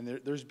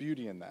there's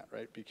beauty in that,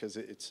 right? Because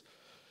it's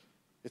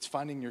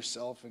finding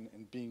yourself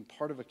and being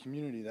part of a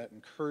community that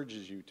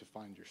encourages you to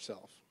find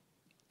yourself.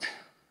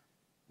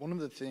 One of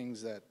the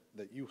things that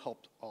you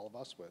helped all of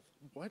us with,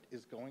 what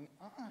is going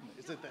on?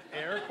 Is it the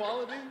air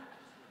quality?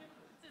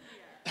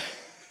 It's in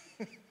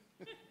the air.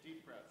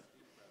 Deep breath.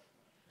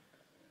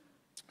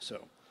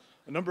 So,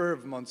 a number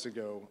of months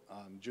ago,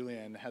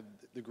 Julianne had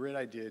the great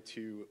idea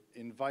to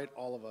invite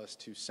all of us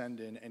to send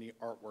in any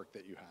artwork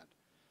that you had,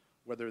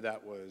 whether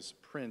that was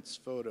prints,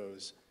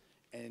 photos,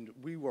 and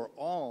we were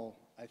all,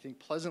 I think,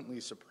 pleasantly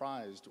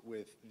surprised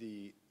with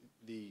the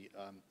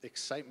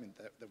excitement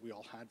that we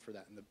all had for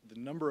that and the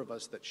number of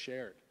us that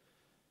shared.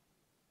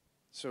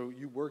 So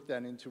you worked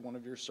that into one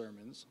of your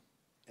sermons,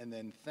 and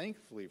then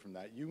thankfully from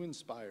that, you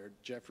inspired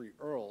Jeffrey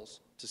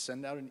Earls to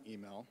send out an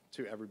email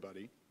to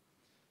everybody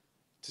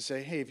to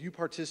say, hey, if you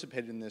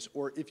participated in this,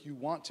 or if you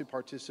want to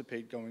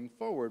participate going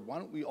forward, why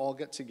don't we all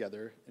get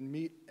together and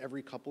meet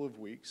every couple of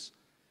weeks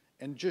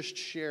and just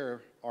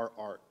share our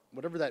art,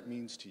 whatever that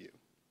means to you.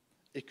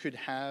 It could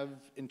have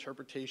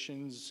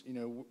interpretations,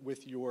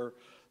 with your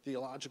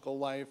theological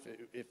life.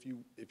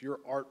 If your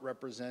art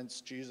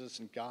represents Jesus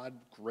and God,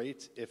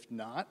 great. If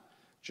not,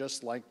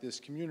 just like this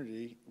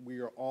community, we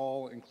are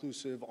all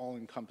inclusive, all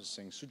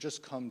encompassing. So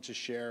just come to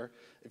share.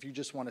 If you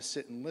just want to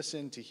sit and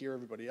listen to hear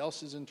everybody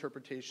else's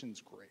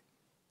interpretations, great.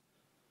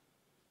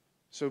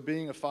 So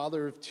being a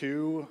father of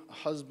 2, a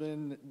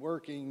husband,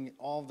 working,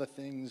 all the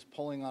things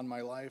pulling on my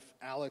life,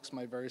 Alex,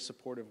 my very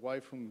supportive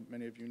wife, whom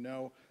many of you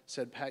know,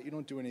 said, Pat, you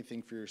don't do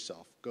anything for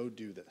yourself. Go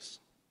do this.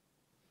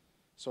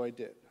 So I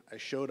did. I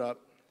showed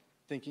up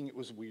thinking it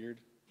was weird.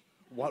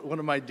 What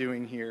am I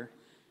doing here?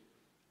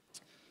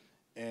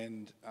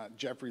 And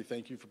Jeffrey,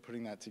 thank you for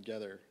putting that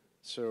together.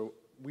 So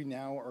we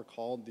now are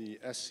called the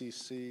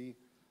SCC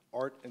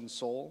Art and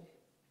Soul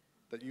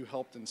that you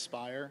helped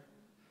inspire.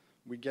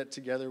 We get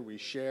together, we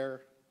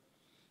share,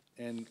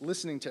 and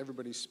listening to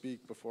everybody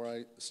speak before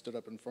I stood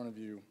up in front of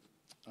you,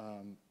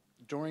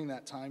 during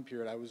that time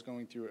period, I was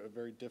going through a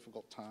very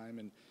difficult time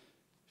and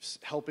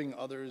helping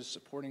others,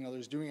 supporting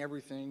others, doing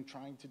everything,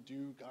 trying to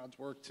do God's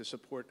work to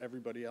support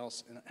everybody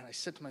else. And I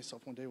said to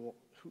myself one day, well,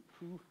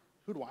 who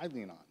do I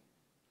lean on?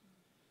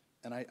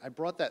 And I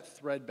brought that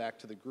thread back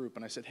to the group,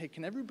 and I said, hey,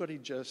 can everybody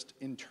just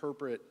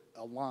interpret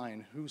a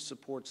line, who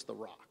supports the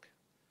rock?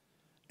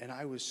 And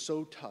I was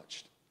so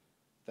touched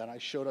that I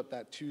showed up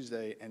that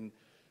Tuesday, and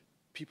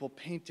people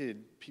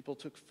painted, people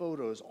took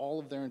photos, all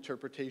of their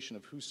interpretation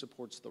of who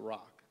supports the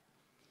rock.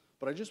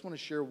 But I just want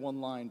to share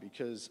one line,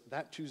 because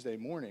that Tuesday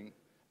morning,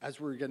 as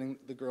we were getting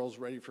the girls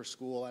ready for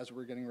school, as we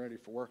were getting ready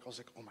for work, I was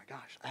like, oh my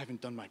gosh, I haven't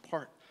done my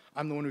part.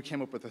 I'm the one who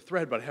came up with the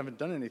thread, but I haven't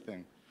done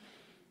anything.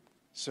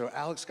 So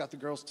Alex got the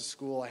girls to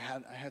school. I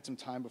had some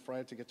time before I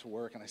had to get to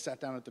work, and I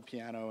sat down at the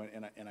piano,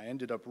 and I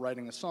ended up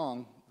writing a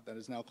song that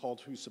is now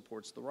called Who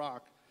Supports the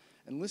Rock.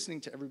 And listening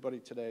to everybody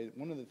today,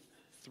 one of the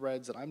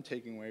threads that I'm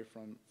taking away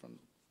from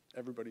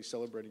everybody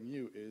celebrating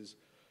you is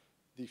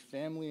the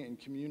family and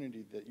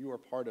community that you are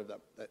part of,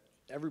 that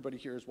everybody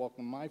here has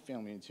welcomed my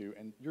family into,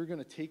 and you're going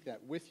to take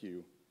that with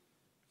you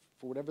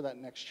for whatever that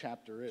next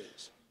chapter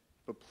is.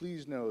 But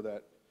please know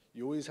that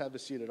you always have a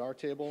seat at our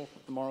table,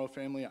 the Morrow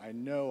family. I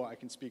know I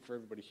can speak for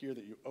everybody here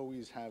that you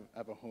always have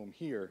a home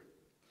here.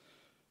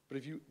 But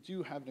if you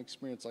do have an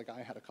experience like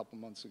I had a couple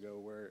months ago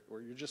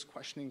where you're just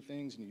questioning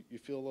things and you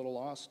feel a little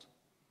lost,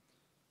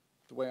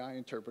 the way I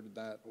interpreted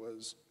that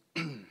was,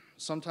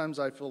 sometimes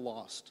I feel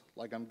lost,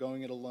 like I'm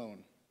going it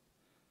alone.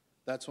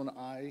 That's when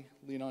I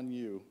lean on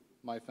you,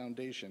 my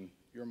foundation,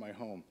 you're my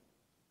home.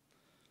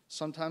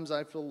 Sometimes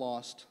I feel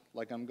lost,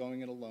 like I'm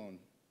going it alone.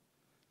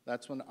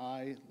 That's when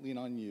I lean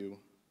on you,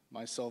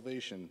 my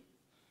salvation,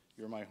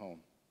 you're my home.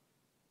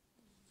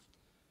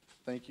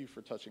 Thank you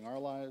for touching our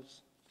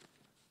lives.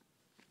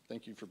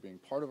 Thank you for being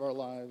part of our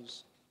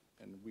lives,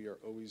 and we are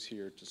always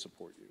here to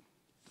support you.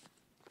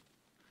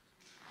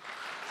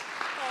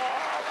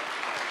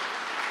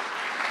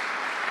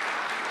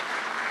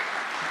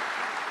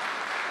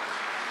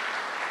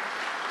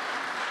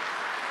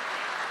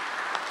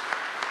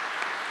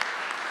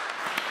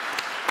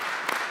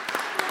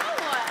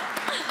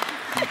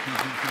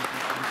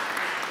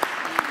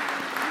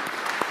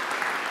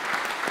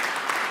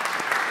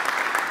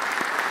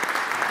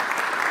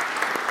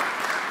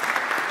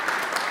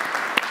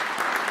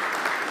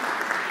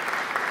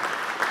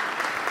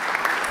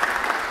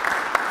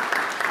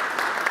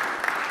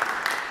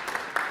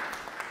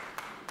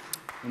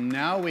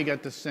 Now we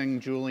get to sing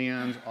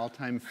Julianne's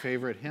all-time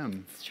favorite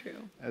hymn. It's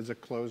true. As a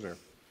closer.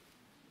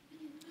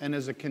 And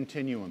as a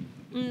continuum.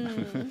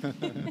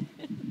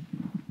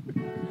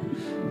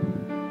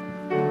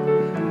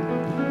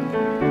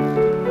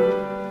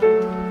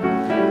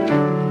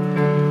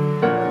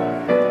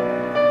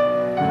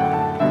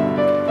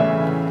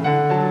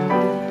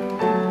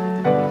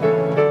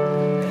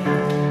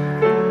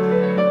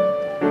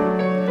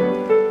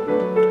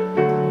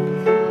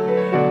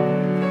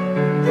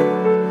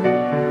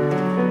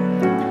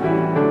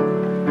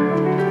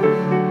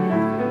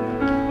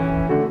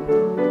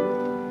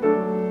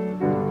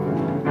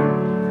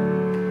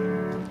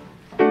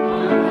 Oh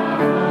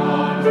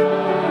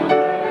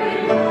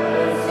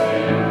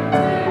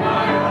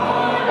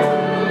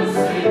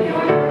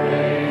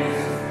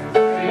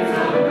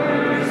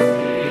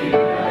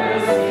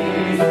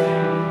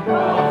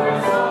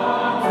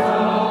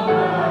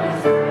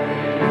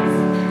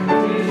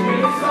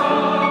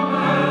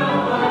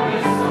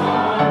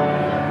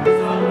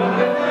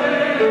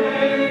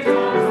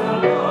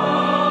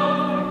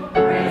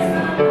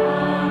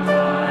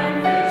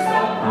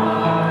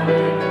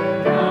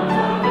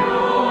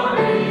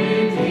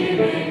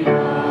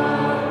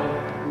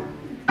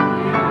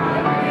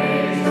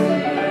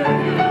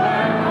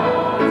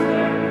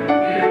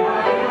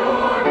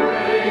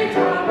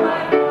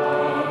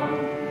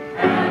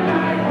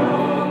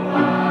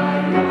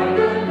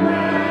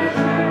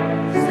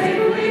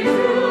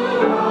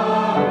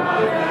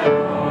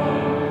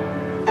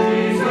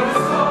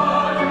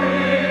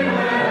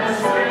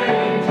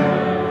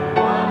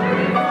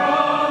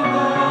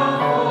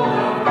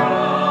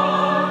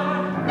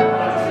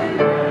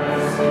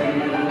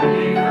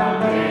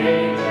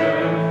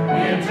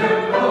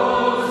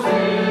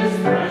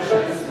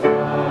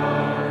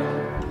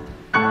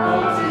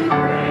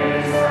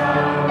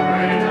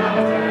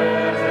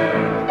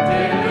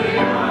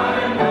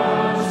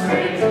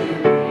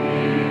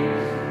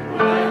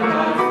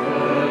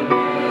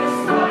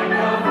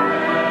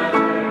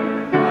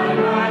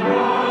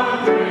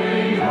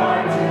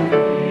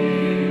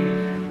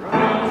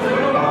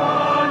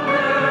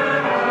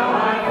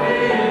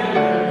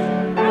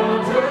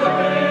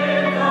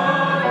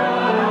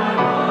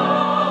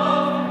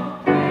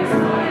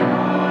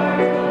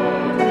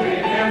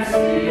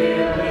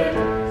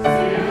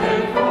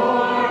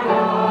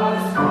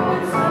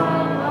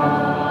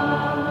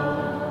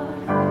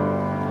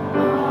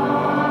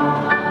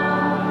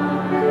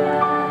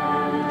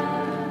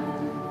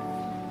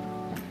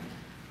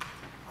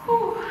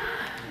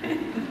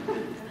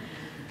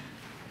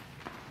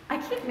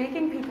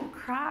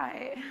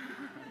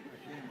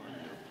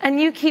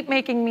And you keep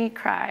making me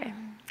cry.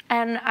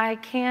 And I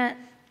can't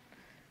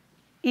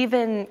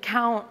even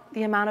count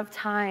the amount of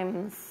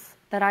times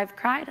that I've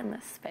cried in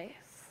this space.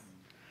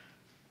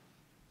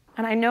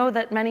 And I know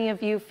that many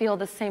of you feel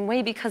the same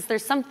way because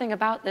there's something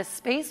about this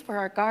space where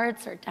our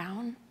guards are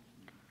down.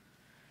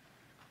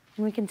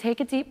 And we can take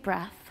a deep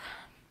breath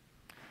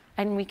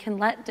and we can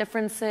let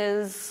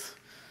differences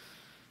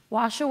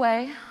wash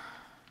away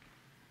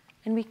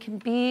and we can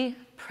be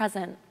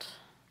present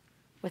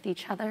with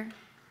each other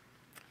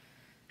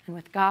and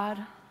with God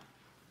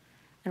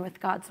and with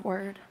God's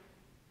word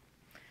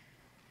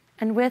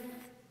and with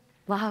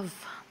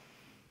love.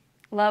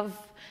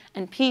 Love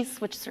and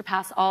peace, which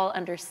surpass all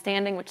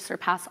understanding, which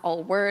surpass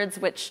all words,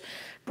 which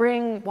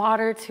bring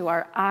water to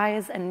our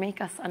eyes and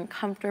make us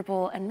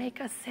uncomfortable and make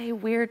us say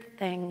weird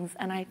things.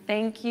 And I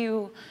thank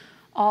you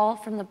all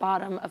from the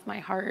bottom of my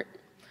heart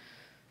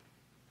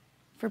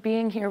for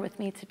being here with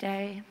me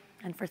today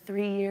and for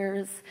 3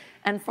 years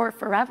and for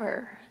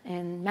forever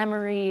in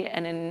memory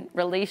and in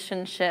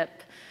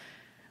relationship.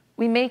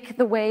 We make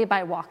the way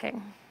by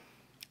walking,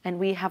 and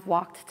we have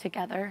walked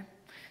together.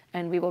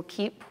 And we will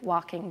keep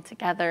walking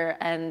together,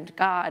 and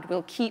God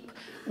will keep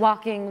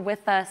walking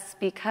with us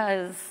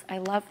because I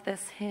love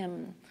this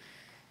hymn,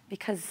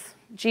 because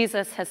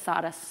Jesus has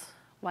sought us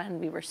when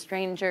we were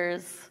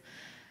strangers,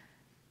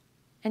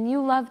 and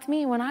you loved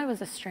me when I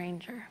was a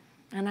stranger,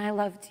 and I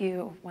loved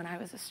you when I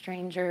was a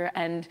stranger,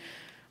 and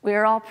we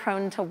are all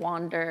prone to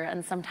wander,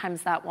 and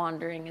sometimes that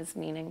wandering is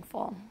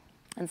meaningful,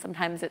 and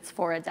sometimes it's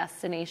for a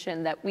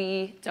destination that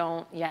we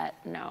don't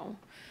yet know.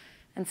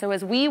 And so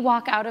as we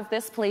walk out of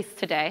this place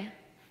today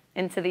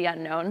into the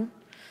unknown,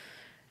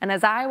 and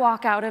as I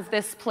walk out of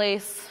this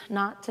place,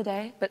 not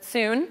today, but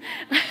soon,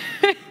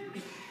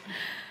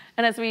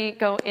 and as we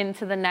go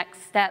into the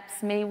next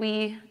steps, may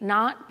we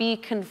not be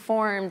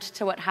conformed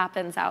to what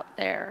happens out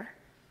there,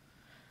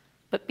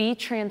 but be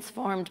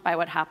transformed by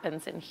what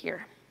happens in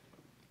here,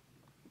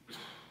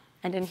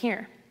 and in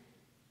here,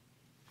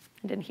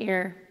 and in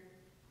here,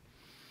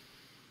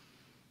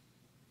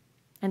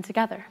 and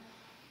together.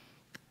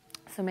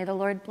 So may the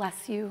Lord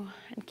bless you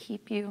and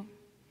keep you.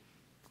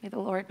 May the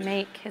Lord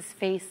make his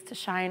face to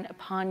shine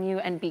upon you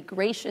and be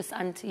gracious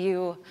unto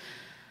you.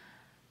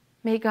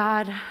 May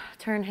God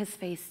turn his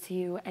face to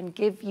you and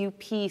give you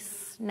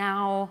peace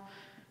now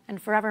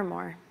and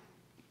forevermore.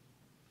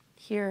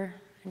 Here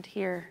and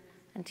here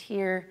and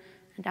here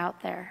and out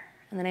there.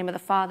 In the name of the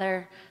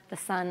Father, the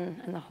Son,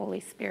 and the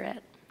Holy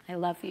Spirit, I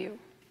love you.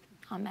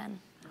 Amen.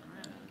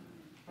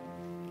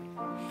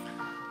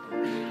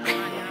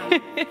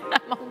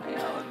 I'm on my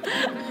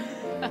own.